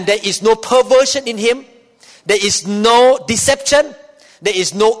 And there is no perversion in Him. There is no deception. There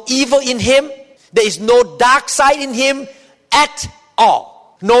is no evil in Him. There is no dark side in Him at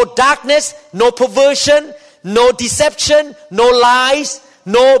all. No darkness, no perversion, no deception, no lies,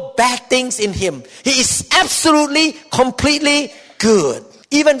 no bad things in Him. He is absolutely, completely good.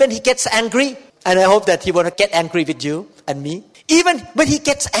 Even when He gets angry, and I hope that He will not get angry with you and me. Even when He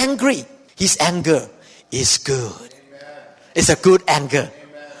gets angry, His anger is good. Amen. It's a good anger.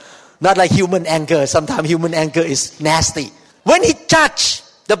 Amen. Not like human anger. Sometimes human anger is nasty. When He judges,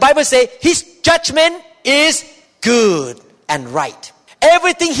 the Bible says His judgment is good and right.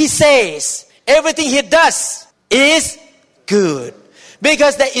 Everything He says, everything He does is good.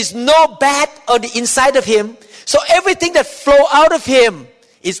 Because there is no bad on the inside of Him. So everything that flows out of Him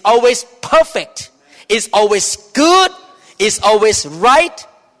is always perfect, is always good, is always right.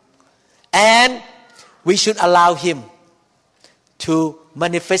 And we should allow Him to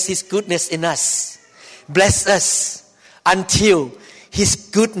manifest His goodness in us. Bless us until His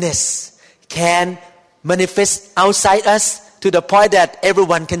goodness can manifest outside us to the point that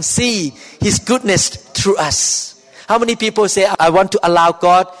everyone can see His goodness through us. How many people say, I want to allow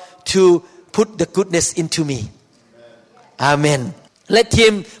God to put the goodness into me? Amen. Let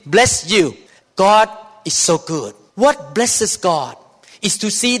Him bless you. God is so good. What blesses God is to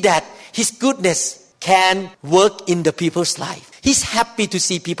see that His goodness can work in the people's life. He's happy to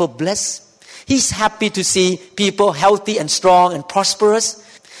see people blessed. He's happy to see people healthy and strong and prosperous.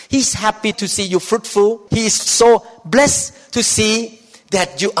 He's happy to see you fruitful. He is so blessed to see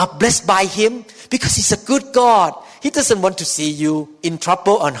that you are blessed by Him because He's a good God. He doesn't want to see you in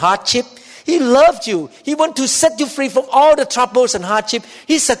trouble or hardship. He loved you. He wants to set you free from all the troubles and hardship.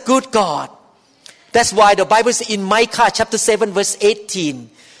 He's a good God. That's why the Bible says in Micah chapter 7 verse 18,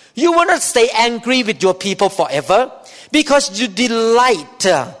 you will not stay angry with your people forever because you delight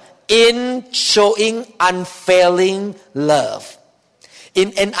in showing unfailing love.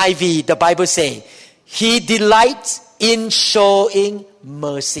 In NIV, the Bible says, He delights in showing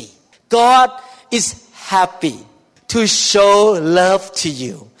mercy. God is happy to show love to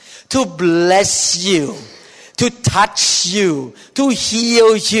you, to bless you, to touch you, to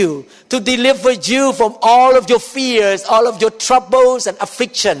heal you, to deliver you from all of your fears, all of your troubles and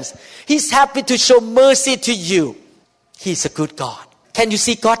afflictions. He's happy to show mercy to you. He's a good God. Can you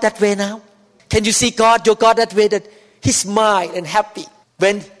see God that way now? Can you see God, your God, that way, that He smiles and happy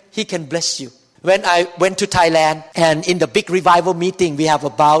when He can bless you? When I went to Thailand and in the big revival meeting, we have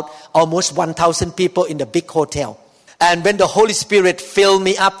about almost 1,000 people in the big hotel. And when the Holy Spirit filled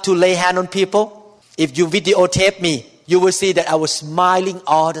me up to lay hand on people, if you videotape me, you will see that I was smiling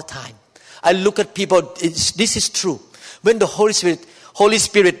all the time. I look at people, this is true. When the Holy Spirit,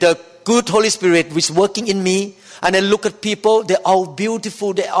 the good Holy Spirit was working in me, and I look at people, they're all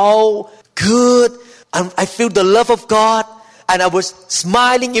beautiful, they're all good. And I feel the love of God. And I was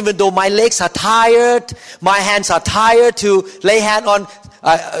smiling even though my legs are tired, my hands are tired to lay hand on.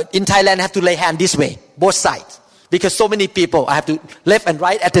 In Thailand, I have to lay hand this way, both sides. Because so many people, I have to left and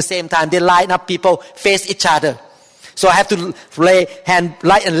right at the same time. They line up, people face each other. So I have to lay hand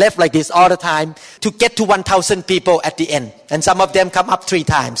right and left like this all the time to get to 1,000 people at the end. And some of them come up 3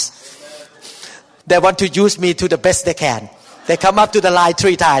 times. They want to use me to the best they can. They come up to the line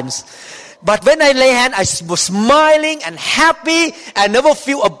 3 times. But when I lay hand, I was smiling and happy. I never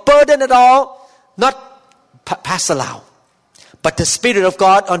feel a burden at all. Not Pastor Lau, but the Spirit of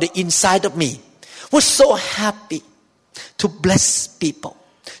God on the inside of me was so happy to bless people,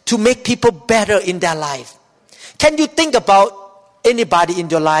 to make people better in their life. Can you think about anybody in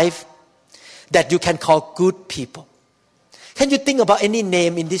your life that you can call good people? Can you think about any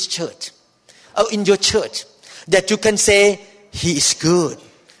name in this church or in your church that you can say, he is good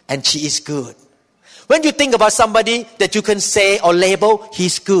and she is good? When you think about somebody that you can say or label,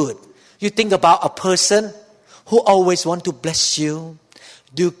 he's good, you think about a person who always wants to bless you,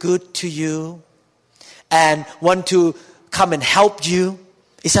 do good to you, and want to come and help you.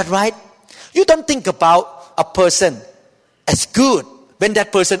 Is that right? You don't think about a person as good when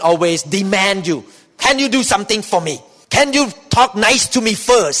that person always demand you. Can you do something for me? Can you talk nice to me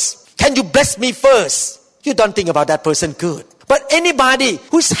first? Can you bless me first? You don't think about that person good. But anybody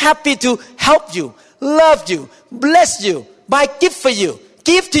who's happy to help you, love you, bless you, buy gift for you,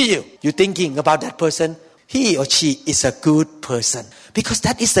 give to you, you're thinking about that person. He or she is a good person. Because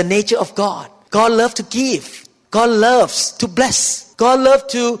that is the nature of God. God loves to give. God loves to bless. God loves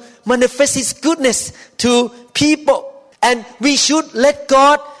to manifest His goodness to people. And we should let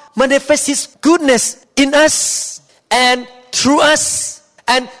God manifest His goodness in us and through us.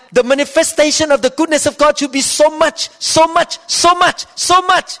 And the manifestation of the goodness of God should be so much,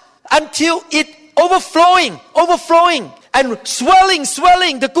 until it overflowing, and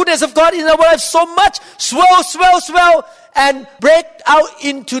swelling, the goodness of God in our life so much, swell, and break out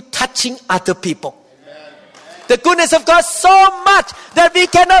into touching other people. Amen. The goodness of God so much that we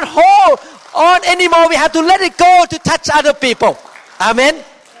cannot hold on anymore. We have to let it go to touch other people. Amen.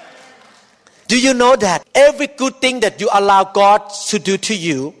 Do you know that every good thing that you allow God to do to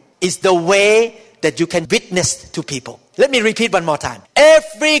you is the way that you can witness to people? Let me repeat one more time.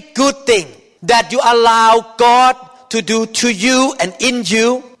 Every good thing that you allow God to do to you and in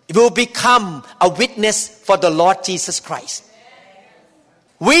you will become a witness for the Lord Jesus Christ.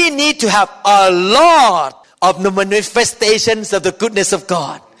 We need to have a lot of the manifestations of the goodness of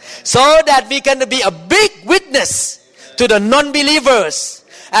God so that we can be a big witness to the non-believers.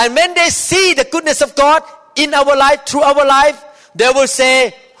 And when they see the goodness of God in our life, through our life, they will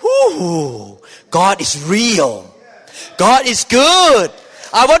say, "Whoo, God is real. God is good.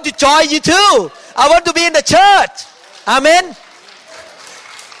 I want to join you too. I want to be in the church." Amen.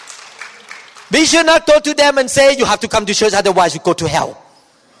 We should not go to them and say, "You have to come to church, otherwise you go to hell."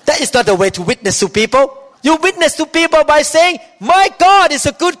 That is not the way to witness to people. You witness to people by saying, "My God is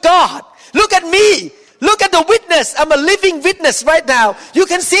a good God. Look at me. Look at the witness. I'm a living witness right now." You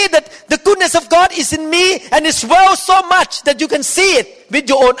can see that the goodness of God is in me and it's well so much that you can see it with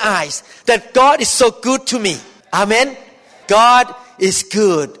your own eyes. That God is so good to me. Amen. God is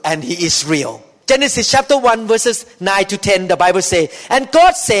good and He is real. Genesis chapter 1 verses 9 to 10, the Bible says, "And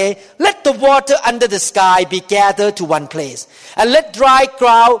God said, let the water under the sky be gathered to one place, and let dry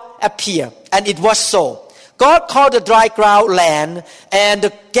ground appear. And it was so. God called the dry ground land, and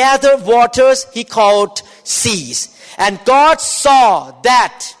the gathered waters He called seas. And God saw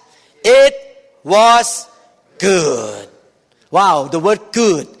that it was good." Wow, the word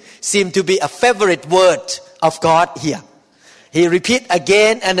good seemed to be a favorite word of God here. He repeats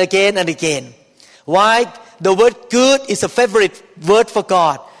again and again and again. Why the word good is a favorite word for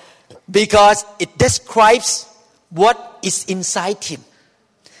God? Because it describes what is inside Him.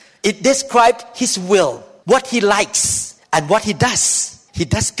 It describes His will, what He likes and what He does. He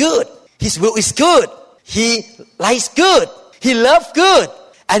does good. His will is good. He likes good. He loves good.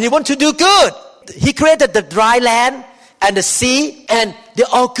 And He wants to do good. He created the dry land and the sea, and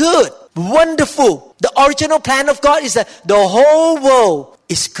they're all good. Wonderful. The original plan of God is that the whole world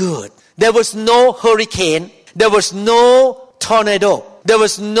is good. There was no hurricane. There was no tornado. There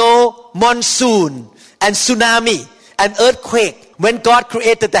was no monsoon and tsunami and earthquake. When God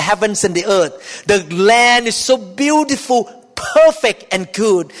created the heavens and the earth, the land is so beautiful, perfect and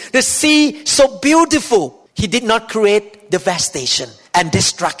good. The sea so beautiful. He did not create devastation and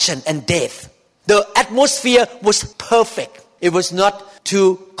destruction and death. The atmosphere was perfect. It was not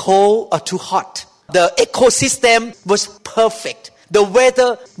too cold or too hot. The ecosystem was perfect. The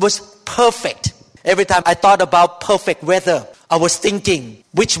weather was perfect. Every time I thought about perfect weather, I was thinking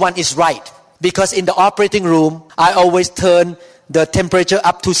which one is right. Because in the operating room, I always turn the temperature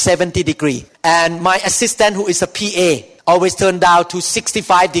up to 70 degrees. And my assistant, who is a PA, always turn down to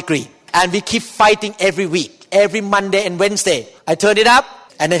 65 degrees. And we keep fighting every week. Every Monday and Wednesday, I turn it up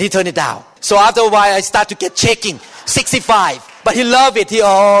and then he turn it down. So after a while, I start to get shaking. 65. But he love it.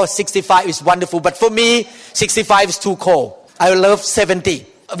 65 is wonderful. But for me, 65 is too cold. I love 70.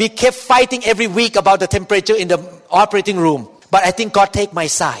 We kept fighting every week about the temperature in the operating room. But I think God take my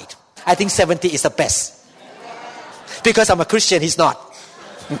side. I think 70 is the best. Because I'm a Christian, He's not.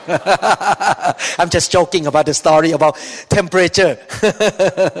 I'm just joking about the story about temperature.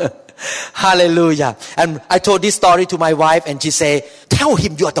 Hallelujah. And I told this story to my wife and she said, "Tell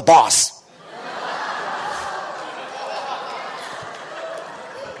him you are the boss."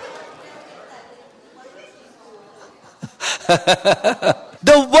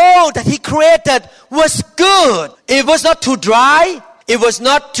 The world that He created was good. It was not too dry. It was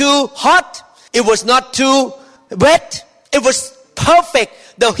not too hot. It was not too wet. It was perfect.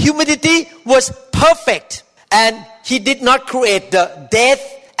 The humidity was perfect and He did not create the death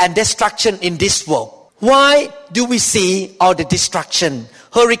and destruction in this world. Why do we see all the destruction,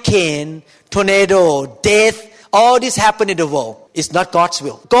 hurricane, tornado, death, all this happen in the world? It's not God's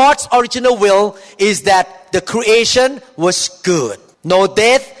will. God's original will is that the creation was good. No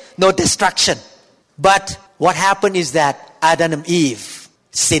death, no destruction. But what happened is that Adam and Eve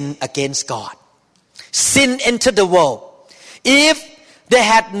sinned against God. Sin entered the world. If they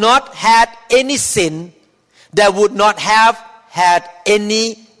had not had any sin, they would not have had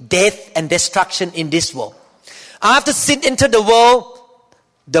any death and destruction in this world. After sin entered the world,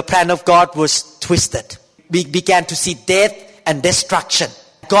 the plan of God was twisted. We began to see death and destruction.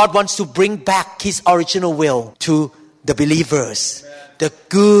 God wants to bring back His original will to the believers. The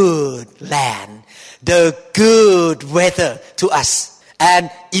good land, the good weather to us. And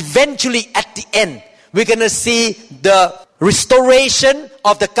eventually at the end, we're going to see the restoration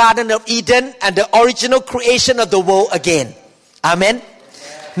of the Garden of Eden and the original creation of the world again. Amen.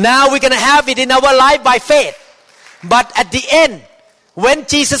 Now we're going to have it in our life by faith. But at the end, when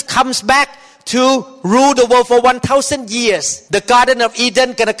Jesus comes back to rule the world for 1,000 years, the Garden of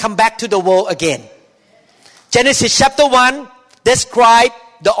Eden going to come back to the world again. Genesis chapter 1 describes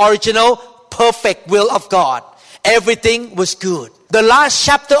the original perfect will of God. Everything was good. The last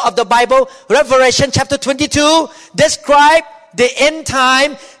chapter of the Bible, Revelation chapter 22, describes the end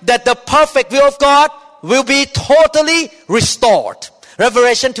time that the perfect will of God will be totally restored.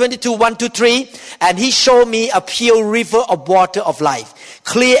 Revelation 22, 1-3, and He showed me a pure river of water of life,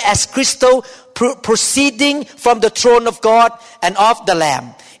 clear as crystal, proceeding from the throne of God and of the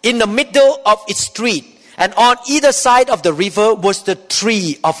Lamb. In the middle of its street, and on either side of the river was the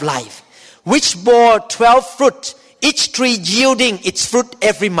tree of life, which bore 12 fruit, each tree yielding its fruit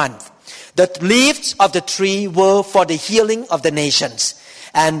every month. The leaves of the tree were for the healing of the nations.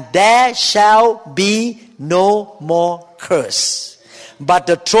 And there shall be no more curse. But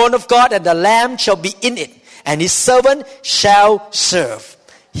the throne of God and the Lamb shall be in it, and His servant shall serve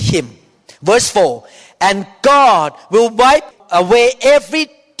Him. Verse 4, and God will wipe away every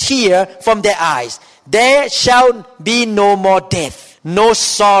tear from their eyes. There shall be no more death, no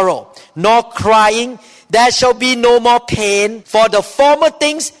sorrow, nor crying. There shall be no more pain, for the former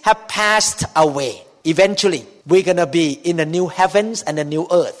things have passed away. Eventually, we're going to be in the new heavens and the new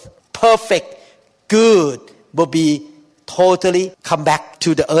earth. Perfect, good, will be totally come back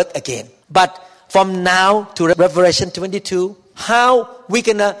to the earth again. But from now to Revelation 22, how we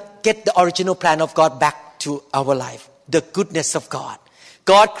going to get the original plan of God back to our life? The goodness of God.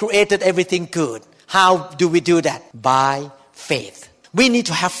 God created everything good. How do we do that? By faith. We need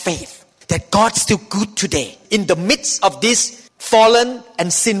to have faith that God's still good today in the midst of this fallen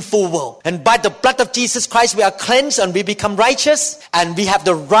and sinful world. And by the blood of Jesus Christ, we are cleansed and we become righteous. And we have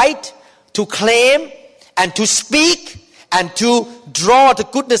the right to claim and to speak and to draw the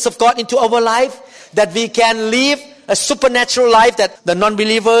goodness of God into our life, that we can live a supernatural life that the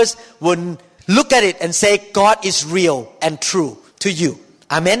non-believers will look at it and say, God is real and true to you.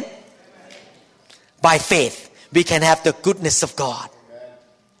 Amen? By faith, we can have the goodness of God.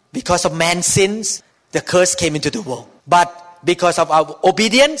 Because of man's sins, the curse came into the world. But because of our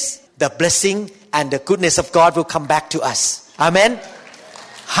obedience, the blessing and the goodness of God will come back to us. Amen?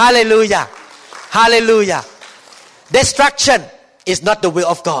 Hallelujah. Hallelujah. Destruction is not the will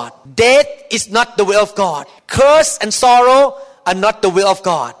of God. Death is not the will of God. Curse and sorrow are not the will of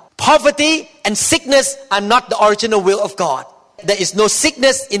God. Poverty and sickness are not the original will of God. There is no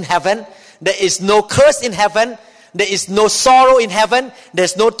sickness in heaven. There is no curse in heaven. There is no sorrow in heaven.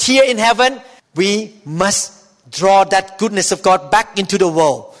 There's no tear in heaven. We must draw that goodness of God back into the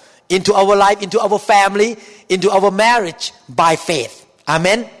world, into our life, into our family, into our marriage by faith.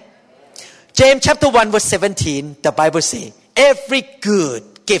 Amen. James chapter 1 verse 17, the Bible says, every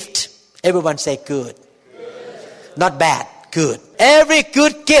good gift, everyone say good. Not bad, good. Every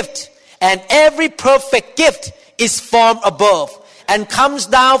good gift and every perfect gift is from above and comes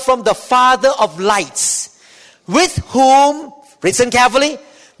down from the Father of lights, with whom, listen carefully,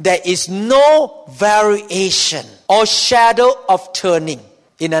 there is no variation or shadow of turning.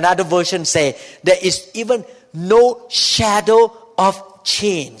 In another version say, there is even no shadow of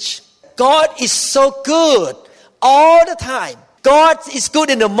change. God is so good all the time. God is good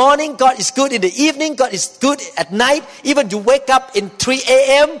in the morning. God is good in the evening. God is good at night. Even you wake up in 3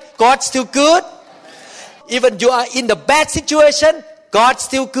 a.m., God's still good. Even you are in the bad situation, God's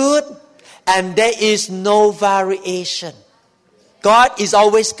still good. And there is no variation. God is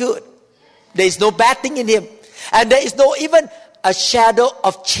always good. There is no bad thing in Him. And there is no even a shadow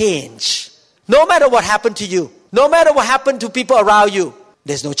of change. No matter what happened to you, no matter what happened to people around you,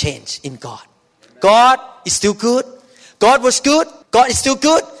 there's no change in God. God is still good. God was good. God is still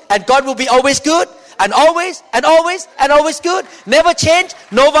good. And God will be always good. And always, and always, and always good. Never change.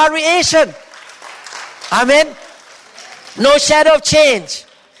 No variation. Amen. No shadow of change.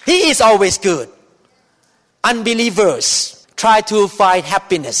 He is always good. Unbelievers try to find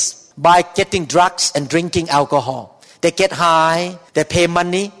happiness by getting drugs and drinking alcohol. They get high. They pay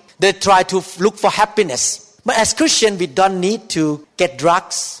money. They try to look for happiness. But as Christians, we don't need to get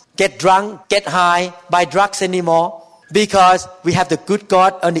drugs, get drunk, get high, buy drugs anymore. Because we have the good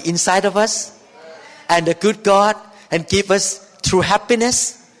God on the inside of us. And the good God and give us true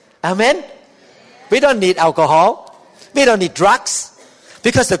happiness. Amen. We don't need alcohol. We don't need drugs.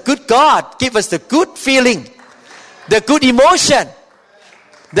 Because the good God gives us the good feeling, the good emotion,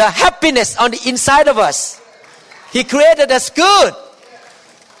 the happiness on the inside of us. He created us good.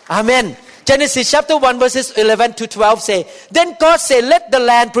 Amen. Genesis chapter 1 verses 11 to 12 say, Then God said, Let the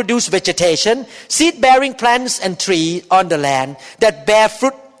land produce vegetation, seed-bearing plants and trees on the land that bear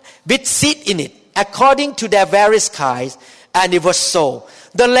fruit with seed in it, according to their various kinds. And it was so.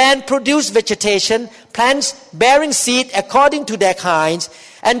 The land produced vegetation, plants bearing seed according to their kinds,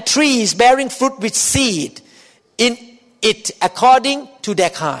 and trees bearing fruit with seed in it according to their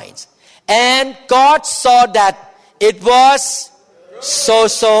kinds. And God saw that it was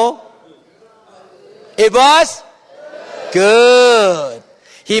so. It was good.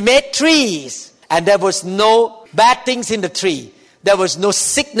 He made trees, and there was no bad things in the tree. There was no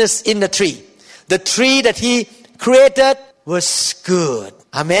sickness in the tree. The tree that He created was good.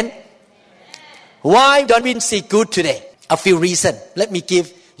 Amen. Why don't we see good today? A few reasons. Let me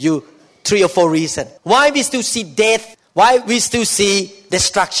give you 3 or 4 reasons. Why we still see death? Why we still see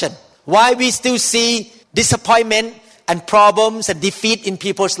destruction? Why we still see disappointment and problems and defeat in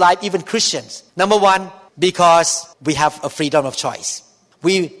people's life, even Christians? Number 1, because we have a freedom of choice.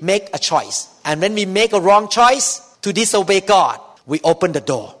 We make a choice. And when we make a wrong choice to disobey God, we open the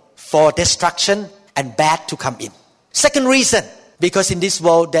door for destruction and bad to come in. Second reason, because in this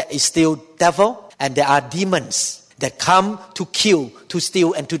world there is still devil and there are demons that come to kill, to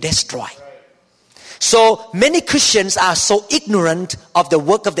steal, and to destroy. So many Christians are so ignorant of the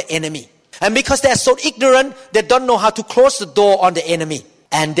work of the enemy. And because they are so ignorant, they don't know how to close the door on the enemy.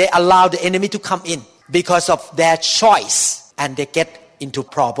 And they allow the enemy to come in because of their choice. And they get into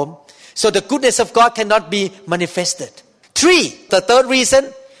problem. So the goodness of God cannot be manifested. 3, the third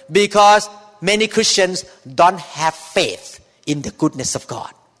reason, because many Christians don't have faith in the goodness of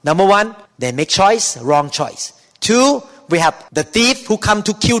God. Number 1, they make choice, wrong choice. 2, we have the thief who come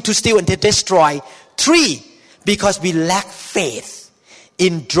to kill, to steal, and to destroy. 3, because we lack faith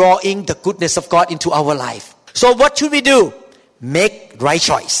in drawing the goodness of God into our life. So what should we do? Make right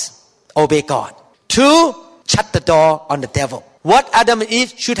choice. Obey God. 2, shut the door on the devil. What Adam and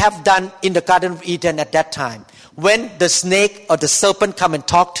Eve should have done in the Garden of Eden at that time, when the snake or the serpent come and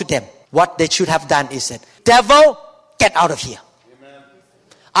talk to them, what they should have done is that, devil, get out of here. Amen.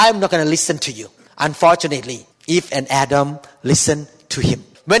 I'm not going to listen to you. Unfortunately, Eve and Adam listened to him.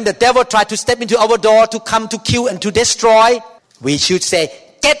 When the devil tried to step into our door to come to kill and to destroy, we should say,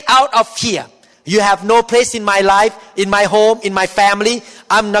 get out of here. You have no place in my life, in my home, in my family.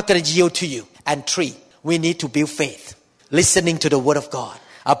 I'm not going to yield to you. And 3, we need to build faith. Listening to the word of God,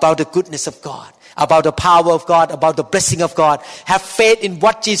 about the goodness of God, about the power of God, about the blessing of God. Have faith in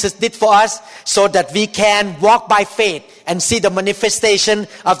what Jesus did for us so that we can walk by faith and see the manifestation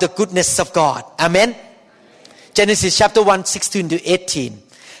of the goodness of God. Amen. Genesis chapter 1, 16 to 18.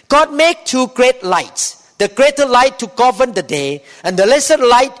 God made 2 great lights. The greater light to govern the day and the lesser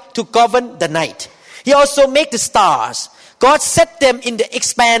light to govern the night. He also made the stars. God set them in the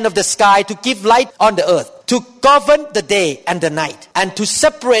expanse of the sky to give light on the earth, to govern the day and the night, and to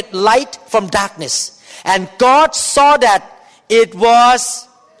separate light from darkness. And God saw that it was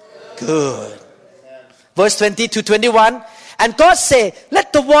good. Verse 20 to 21. And God said,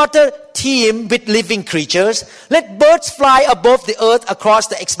 let the water teem with living creatures. Let birds fly above the earth across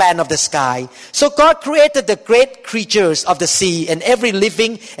the expanse of the sky. So God created the great creatures of the sea and every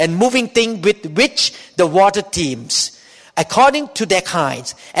living and moving thing with which the water teems, according to their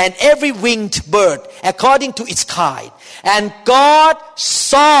kinds, and every winged bird according to its kind. And God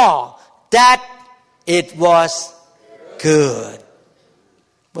saw that it was good.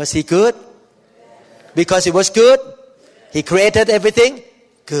 Was He good? Because it was good, He created everything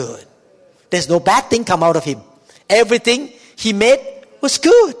good. There's no bad thing come out of Him. Everything He made was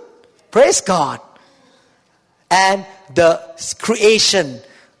good. Praise God. And the creation,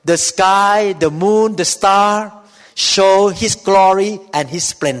 the sky, the moon, the star, show His glory and His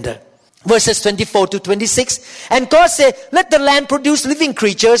splendor. Verses 24 to 26. And God said, let the land produce living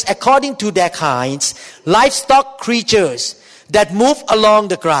creatures according to their kinds, livestock creatures that move along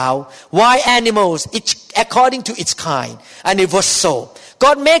the ground, wild animals, each according to its kind. And it was so.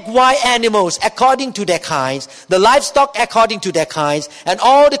 God made wild animals according to their kinds, the livestock according to their kinds, and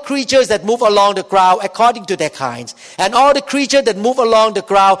all the creatures that move along the ground according to their kinds, and all the creatures that move along the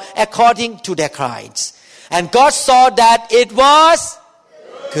ground according to their kinds. And God saw that it was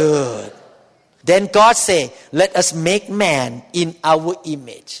good. Then God said, let us make man in our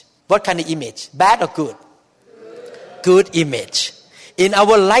image. What kind of image? Bad or good? Good image. In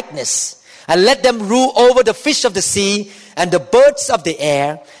our likeness. And let them rule over the fish of the sea and the birds of the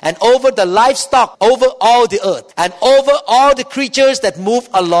air and over the livestock, over all the earth and over all the creatures that move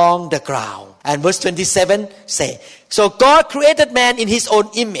along the ground. And verse 27 say, so God created man in his own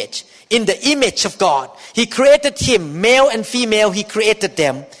image. In the image of God. He created him, male and female, he created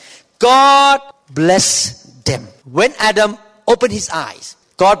them. God blessed them. When Adam opened his eyes,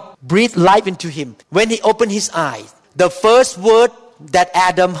 God breathed life into him. When he opened his eyes, the first word that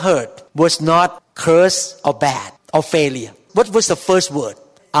Adam heard was not curse or bad or failure. What was the first word?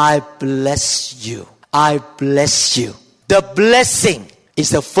 I bless you. I bless you. The blessing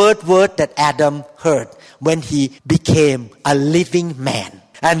is the first word that Adam heard when he became a living man.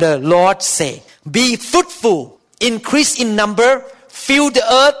 And the Lord said, be fruitful, increase in number, fill the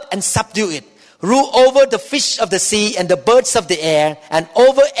earth and subdue it. Rule over the fish of the sea and the birds of the air and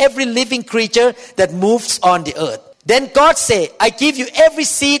over every living creature that moves on the earth. Then God said, I give you every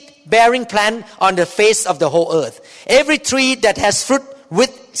seed-bearing plant on the face of the whole earth, every tree that has fruit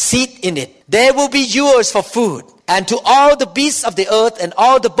with seed in it. They will be yours for food. And to all the beasts of the earth and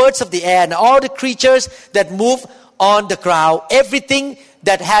all the birds of the air and all the creatures that move on the ground, everything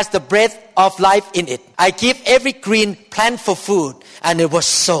that has the breath of life in it. I give every green plant for food. And it was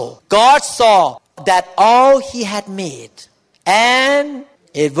so. God saw that all he had made, and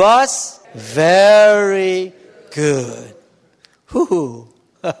it was very good.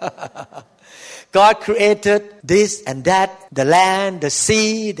 God created this and that, the land, the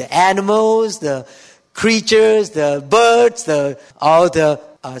sea, the animals, the creatures, the birds, all the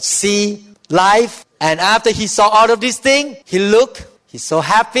sea life. And after he saw all of these things, he looked. He's so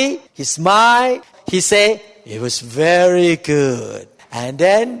happy. He smiled. He said, it was very good. And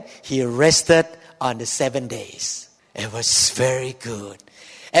then he rested on the 7 days. It was very good.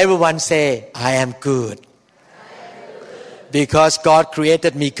 Everyone say, I am good. Because God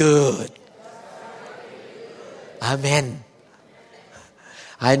created me good. Amen.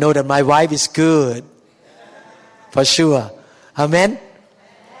 I know that my wife is good. For sure. Amen.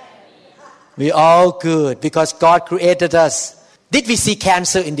 We all good because God created us. Did we see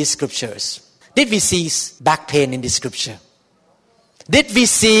cancer in these scriptures? Did we see back pain in this scripture? Did we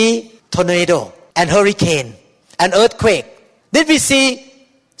see tornado and hurricane and earthquake? Did we see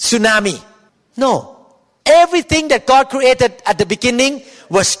tsunami? No. Everything that God created at the beginning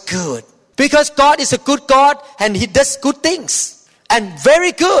was good. Because God is a good God and He does good things. And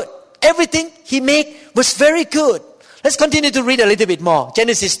very good. Everything He made was very good. Let's continue to read a little bit more.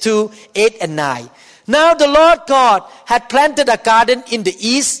 Genesis 2, 8 and 9. Now the Lord God had planted a garden in the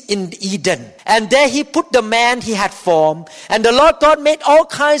east in Eden. And there He put the man He had formed. And the Lord God made all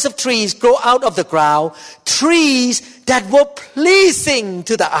kinds of trees grow out of the ground. Trees that were pleasing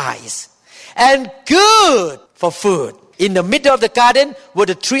to the eyes. And good for food. In the middle of the garden were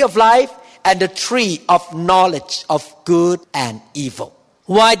the tree of life and the tree of knowledge of good and evil.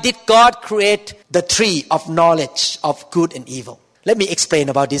 Why did God create the tree of knowledge of good and evil? Let me explain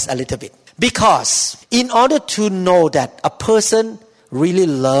about this a little bit. Because in order to know that a person really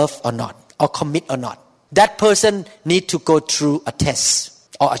love or not, or commit or not, that person need to go through a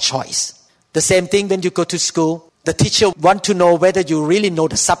test or a choice. The same thing when you go to school. The teacher want to know whether you really know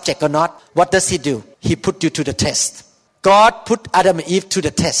the subject or not. What does he do? He put you to the test. God put Adam and Eve to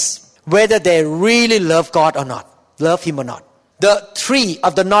the test. Whether they really love God or not. Love Him or not. The tree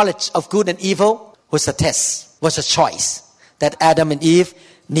of the knowledge of good and evil was a test. Was a choice that Adam and Eve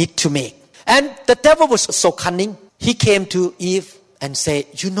need to make. And the devil was so cunning. He came to Eve and said,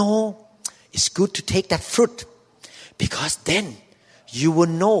 you know, it's good to take that fruit. Because then you will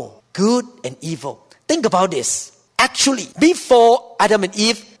know good and evil. Think about this. Actually, before Adam and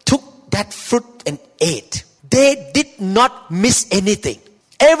Eve took that fruit and ate, they did not miss anything.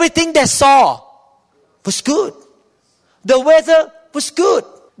 Everything they saw was good. The weather was good.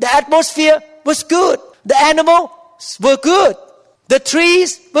 The atmosphere was good. The animals were good. The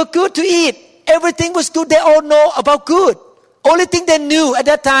trees were good to eat. Everything was good. They all know about good. Only thing they knew at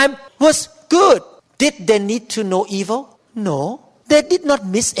that time was good. Did they need to know evil? No. They did not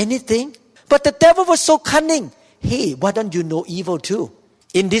miss anything. But the devil was so cunning. Hey, why don't you know evil too?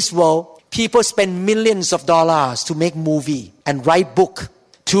 In this world, people spend millions of dollars to make movie and write book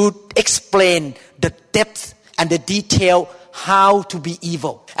to explain the depth and the detail how to be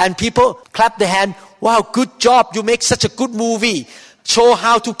evil. And people clap their hand. Wow, good job. You make such a good movie. Show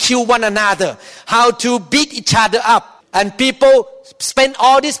how to kill one another, how to beat each other up. And people spend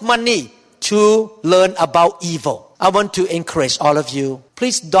all this money to learn about evil. I want to encourage all of you.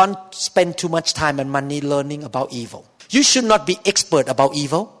 Please don't spend too much time and money learning about evil. You should not be expert about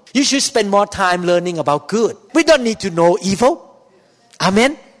evil. You should spend more time learning about good. We don't need to know evil.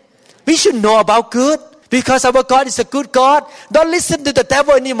 Amen. We should know about good because our God is a good God. Don't listen to the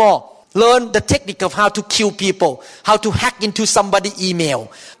devil anymore. Learn the technique of how to kill people, how to hack into somebody's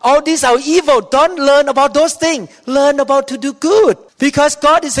email. All these are evil. Don't learn about those things. Learn about to do good because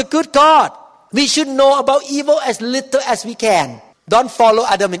God is a good God. We should know about evil as little as we can. Don't follow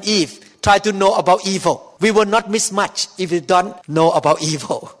Adam and Eve. Try to know about evil. We will not miss much if we don't know about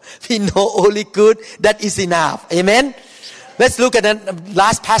evil. We know only good. That is enough. Amen. Let's look at the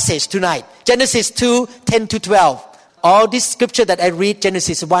last passage tonight. Genesis 2:10-12. All this scripture that I read,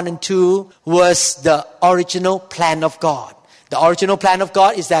 Genesis 1 and 2, was the original plan of God. The original plan of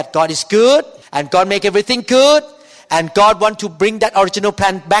God is that God is good and God make everything good. And God wants to bring that original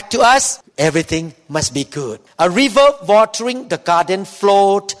plan back to us. Everything must be good. A river watering the garden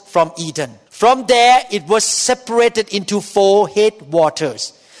flowed from Eden. From there, it was separated into 4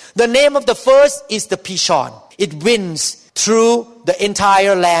 headwaters. The name of the first is the Pishon. It winds through the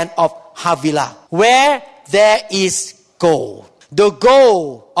entire land of Havilah, where there is gold. The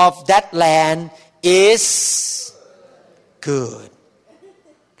gold of that land is good.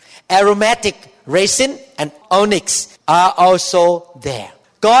 Aromatic resin and onyx are also there.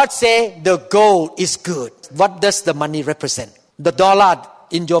 God said the gold is good. What does the money represent? The dollar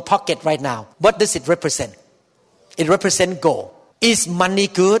in your pocket right now, what does it represent? It represents gold. Is money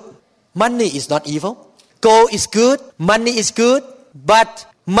good? Money is not evil. Gold is good. Money is good. But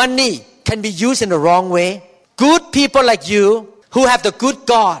money can be used in the wrong way. Good people like you who have the good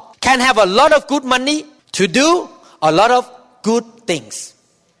God can have a lot of good money to do a lot of good things.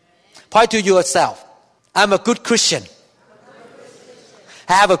 Point to yourself. I'm a good Christian.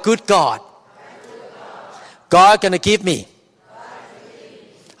 I have a good God. God gonna give me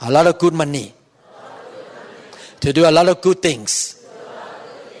a lot of good money to do a lot of good things.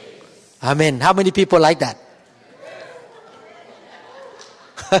 Amen. How many people like that?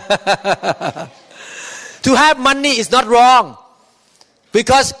 To have money is not wrong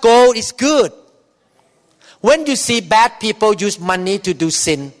because gold is good. When you see bad people use money to do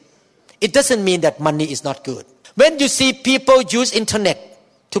sin, it doesn't mean that money is not good. When you see people use internet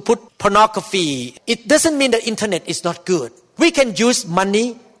to put pornography, it doesn't mean that internet is not good. We can use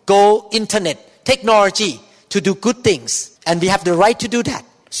money, gold, internet, technology to do good things. And we have the right to do that.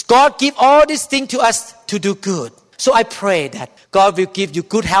 God give all these things to us to do good. So I pray that God will give you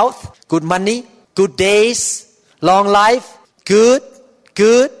good health, good money, good days, long life, good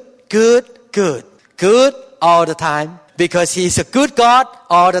all the time. Because He is a good God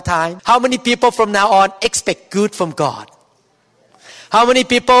all the time. How many people from now on expect good from God? How many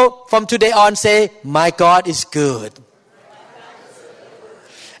people from today on say, my God is good.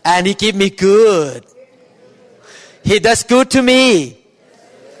 And He give me good. He does good to me.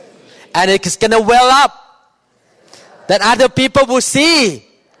 And it's going to well up. That other people will see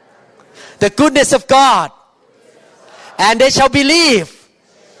the goodness of God. And they shall believe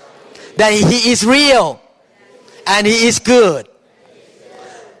that He is real. And He is good.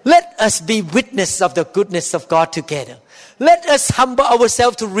 Let us be witness of the goodness of God together. Let us humble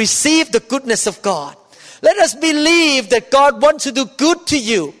ourselves to receive the goodness of God. Let us believe that God wants to do good to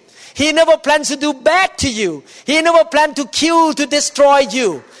you. He never plans to do bad to you. He never planned to kill, to destroy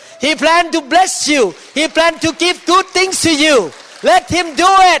you. He planned to bless you. He planned to give good things to you. Let Him do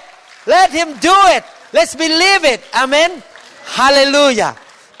it. Let Him do it. Let's believe it. Amen. Hallelujah.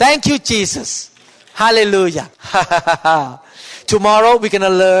 Thank you, Jesus. Hallelujah. Tomorrow we're going to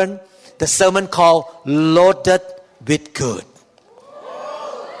learn the sermon called Loaded with Good.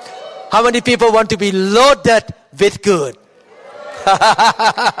 How many people want to be loaded with good?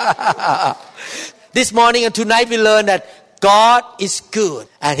 This morning and tonight we learn that God is good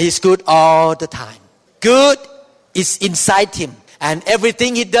and He's good all the time. Good is inside Him and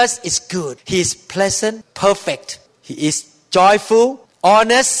everything He does is good. He is pleasant, perfect. He is joyful,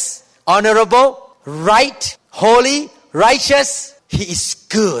 honest, honorable, right, holy, righteous. He is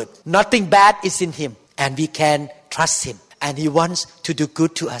good. Nothing bad is in Him and we can trust Him. And He wants to do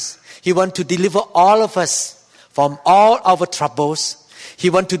good to us. He wants to deliver all of us from all our troubles. He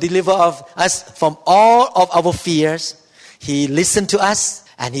wants to deliver us from all of our fears. He listened to us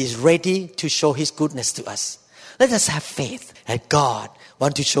and He is ready to show His goodness to us. Let us have faith that God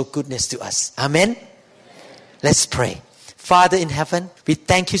wants to show goodness to us. Amen? Let's pray. Father in heaven, we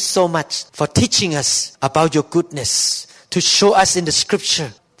thank You so much for teaching us about Your goodness, to show us in the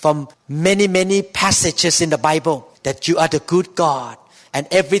scripture from many, many passages in the Bible that You are the good God and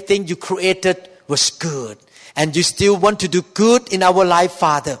everything You created was good. And You still want to do good in our life,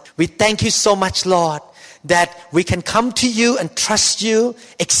 Father. We thank You so much, Lord, that we can come to You and trust You,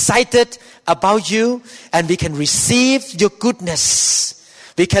 excited about You, and we can receive Your goodness.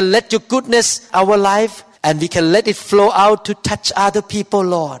 We can let Your goodness our life, and we can let it flow out to touch other people,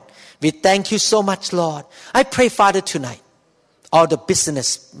 Lord. We thank You so much, Lord. I pray, Father, tonight, all the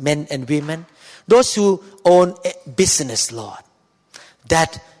business men and women, those who own a business, Lord,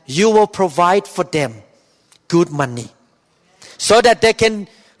 that You will provide for them good money so that they can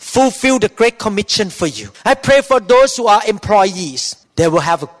fulfill the Great Commission for You. I pray for those who are employees. They will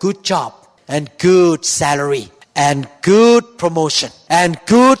have a good job and good salary and good promotion and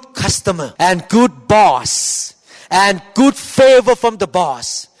good customer and good boss and good favor from the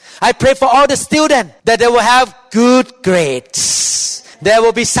boss. I pray for all the students that they will have good grades. They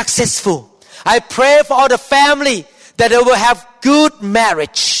will be successful. I pray for all the family that they will have good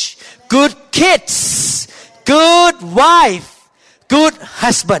marriage, good kids, good wife, good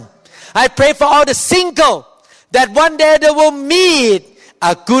husband. I pray for all the single that one day they will meet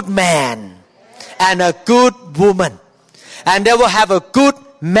a good man and a good woman, and they will have a good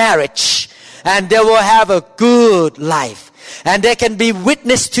marriage, and they will have a good life, and they can be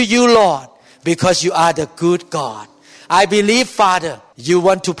witness to You, Lord, because You are the good God. I believe, Father, You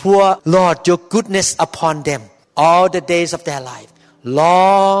want to pour, Lord, Your goodness upon them all the days of their life.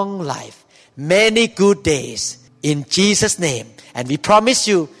 Long life, many good days, in Jesus' name. And we promise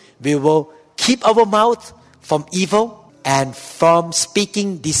You, we will keep our mouth from evil and from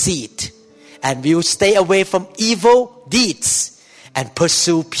speaking deceit. And we will stay away from evil deeds and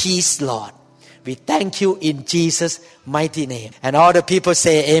pursue peace, Lord. We thank You in Jesus' mighty name. And all the people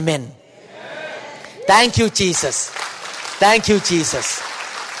say amen. Amen. Thank You, Jesus. Thank You, Jesus.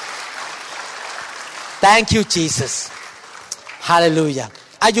 Thank You, Jesus. Hallelujah.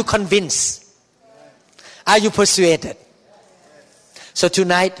 Are you convinced? Are you persuaded? So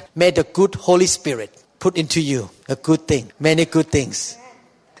tonight, may the good Holy Spirit put into you a good thing, many good things.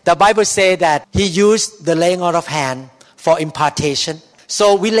 The Bible says that He used the laying on of hand for impartation.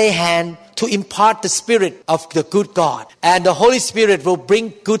 So we lay hand to impart the Spirit of the good God. And the Holy Spirit will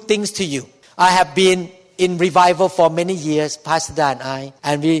bring good things to you. I have been in revival for many years, Pastor Dan and I.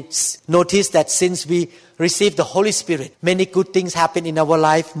 And we noticed that since we received the Holy Spirit, many good things happen in our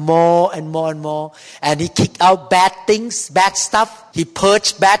life, more and more and more. And He kicked out bad things, bad stuff. He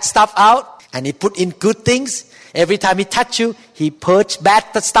purged bad stuff out. And He put in good things. Every time He touch you, He purged bad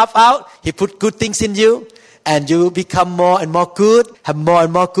stuff out. He put good things in you. And you become more and more good. Have more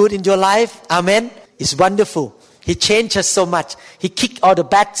and more good in your life. Amen. It's wonderful. He changed us so much. He kicked all the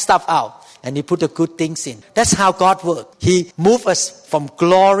bad stuff out. And He put the good things in. That's how God works. He moved us from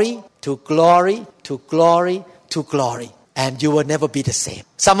glory to glory to glory to glory. And you will never be the same.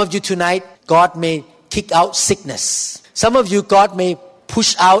 Some of you tonight, God may kick out sickness. Some of you, God may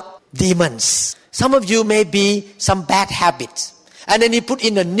push out demons. Some of you may be some bad habits. And then He put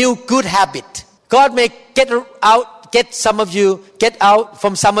in a new good habit. God may get out from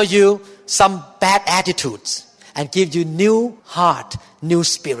some of you some bad attitudes and give you new heart, new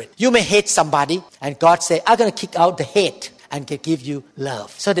spirit. You may hate somebody and God say, I'm going to kick out the hate and can give you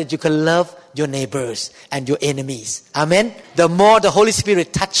love so that you can love your neighbors and your enemies. Amen. The more the Holy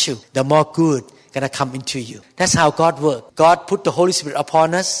Spirit touch you, the more good gonna come into you. That's how God works. God put the Holy Spirit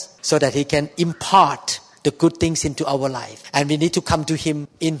upon us so that He can impart the good things into our life. And we need to come to Him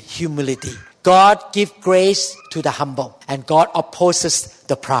in humility. God gives grace to the humble and God opposes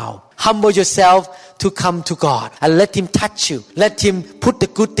the proud. Humble yourself to come to God and let Him touch you. Let Him put the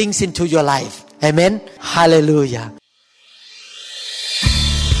good things into your life. Amen. Hallelujah.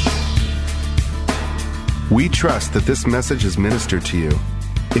 We trust that this message is ministered to you.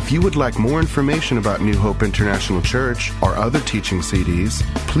 If you would like more information about New Hope International Church or other teaching CDs,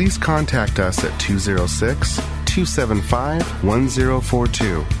 please contact us at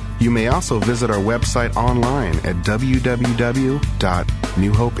 206-275-1042. You may also visit our website online at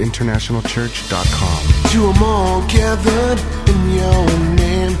www.newhopeinternationalchurch.com. To 'em all gathered in Your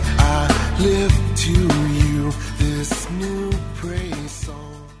name, I lift